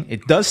amazing.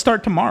 It does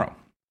start tomorrow.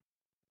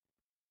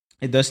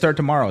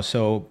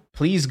 So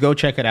please go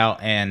check it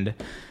out and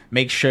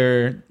make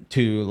sure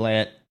to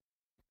let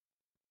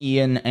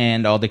Ian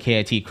and all the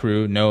KIT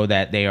crew know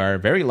that they are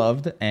very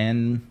loved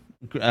and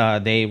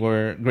they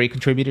were great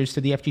contributors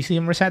to the FGC,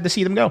 and we're sad to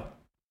see them go.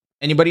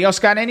 Anybody else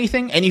got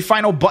anything? Any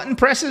final button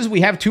presses? We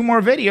have 2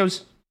 more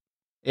videos.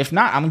 If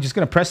not, I'm just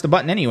going to press the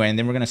button anyway, and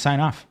then we're going to sign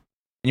off.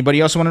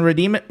 Anybody else want to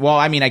redeem it? Well,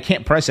 I mean, I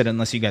can't press it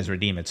unless you guys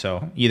redeem it,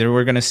 so either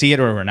we're going to see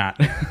it or we're not.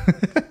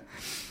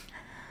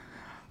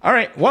 All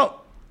right,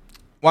 well,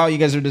 while you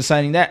guys are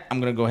deciding that, I'm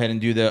going to go ahead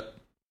and do the...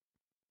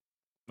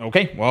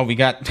 Okay, well, we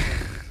got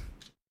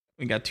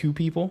 2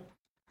 people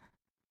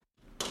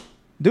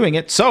doing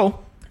it,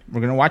 so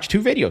we're going to watch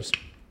 2 videos.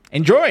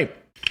 Enjoy!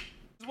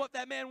 This is what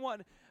that man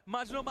won.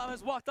 Majin Obama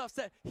has walked off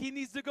set. He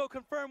needs to go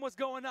confirm what's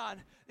going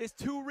on. It's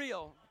too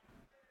real.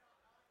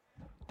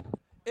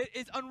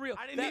 It's unreal.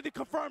 I didn't need to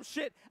confirm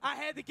shit. I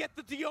had to get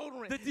the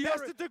deodorant. The deodorant.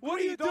 That's the degree,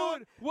 what are you dog.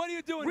 doing? What are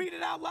you doing? Read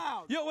it out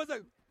loud. Yo, what's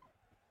that?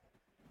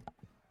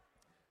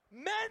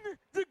 Men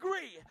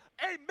degree.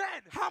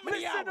 Amen. How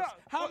many Listen hours?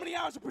 up. How many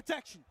hours of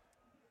protection?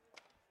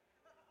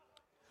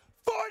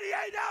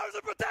 48 hours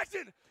of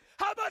protection.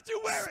 How about you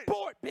wear it?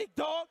 Sport, big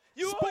dog.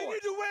 You only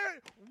need to wear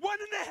it 1.5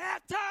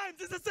 times.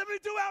 It's a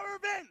 72-hour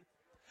event.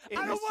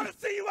 I don't want to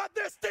see you out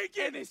there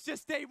stinking. And it's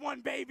just day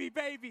one, baby.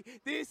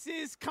 This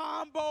is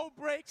Combo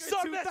Breaker So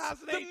that's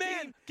 2018. the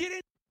man. Get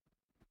in.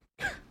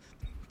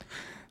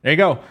 There you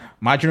go.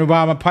 Majin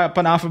Obama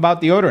popping off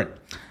about deodorant.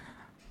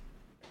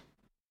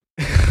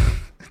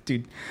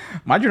 Dude,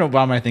 Majin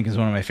Obama, I think, is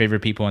one of my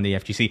favorite people in the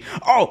FGC.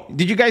 Oh,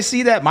 did you guys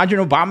see that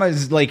Majin Obama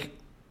is like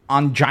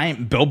on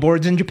giant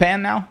billboards in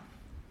Japan now?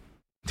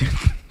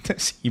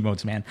 This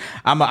emotes, man.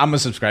 I'm a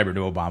subscriber to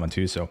Obama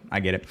too, so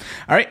I get it.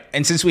 All right,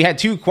 and since we had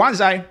two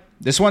Kwanzaa,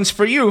 this one's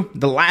for you.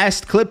 The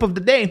last clip of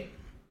the day.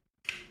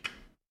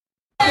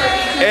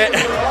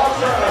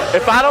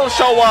 If I don't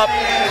show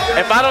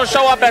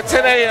up at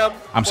 10 a.m.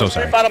 I'm so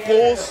sorry. By the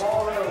pools,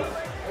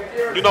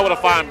 you know where to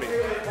find me.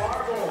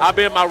 I'll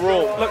be in my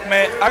room. Look,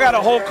 man, I got a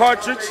whole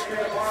cartridge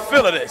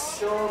full of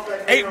this.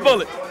 8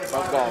 bullet.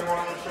 Let's go.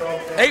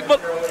 8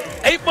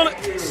 bullet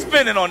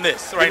spinning on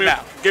this right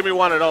now. Give me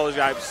one of those,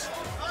 Yipes.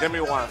 Give me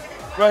one.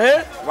 Right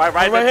here?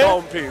 Right here? the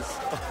dome piece.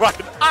 Right.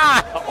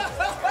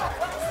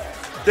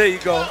 Ow! There you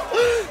go.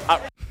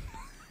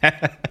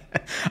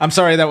 I'm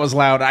sorry that was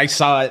loud. I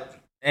saw it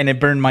and it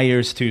burned my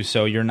ears too,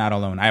 so you're not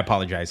alone. I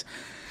apologize.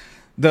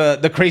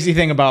 The crazy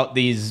thing about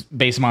these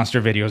Base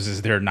Monster videos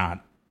is they're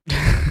not.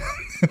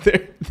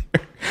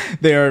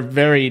 they are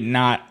very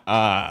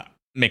not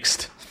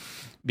mixed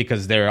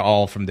because they're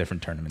all from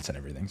different tournaments and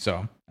everything.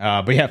 So,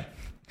 but yeah,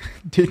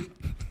 dude,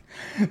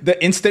 the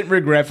instant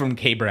regret from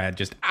K-Brad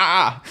just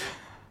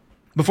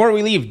Before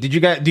we leave, do you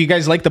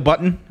guys like the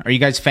button? Are you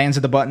guys fans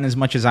of the button as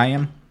much as I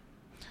am?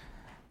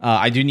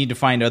 I do need to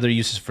find other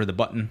uses for the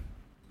button,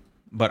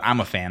 but I'm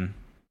a fan.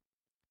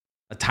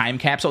 A time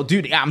capsule,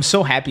 dude. I'm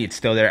so happy it's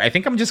still there. I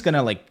think I'm just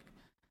gonna like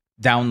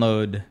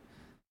download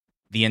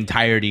the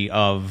entirety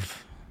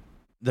of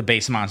the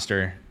Base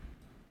Monster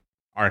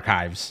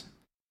archives.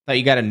 Thought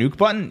you got a nuke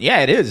button?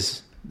 Yeah, it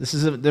is. This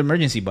is the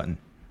emergency button.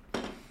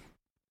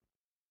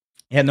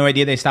 You had no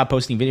idea they stopped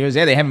posting videos?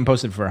 Yeah, they haven't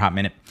posted for a hot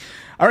minute.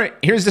 All right,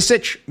 here's the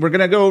sitch. We're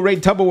gonna go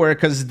raid Tupperware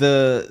because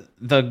the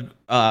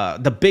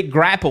big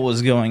grapple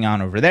is going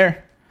on over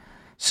there.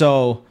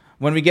 So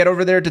when we get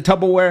over there to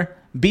Tupperware,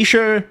 be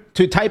sure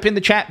to type in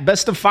the chat.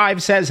 Best of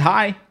 5 says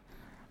hi.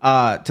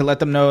 To let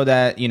them know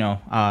that, you know,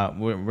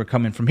 we're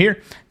coming from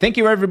here. Thank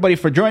you, everybody,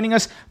 for joining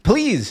us.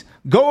 Please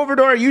go over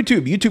to our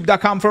YouTube,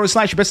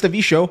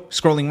 youtube.com/bestofvshow,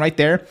 scrolling right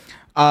there.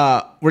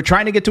 We're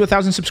trying to get to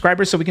 1,000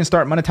 subscribers so we can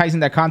start monetizing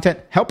that content.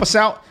 Help us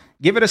out.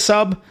 Give it a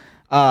sub.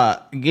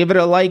 Give it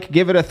a like.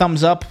 Give it a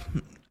thumbs up.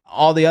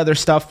 All the other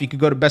stuff. You can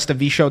go to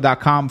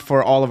bestofvshow.com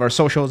for all of our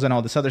socials and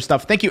all this other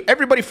stuff. Thank you,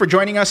 everybody, for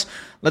joining us.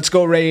 Let's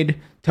go raid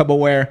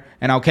Tupperware,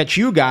 and I'll catch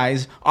you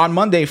guys on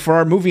Monday for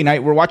our movie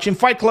night. We're watching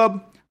Fight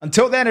Club.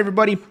 Until then,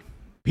 everybody,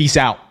 peace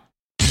out.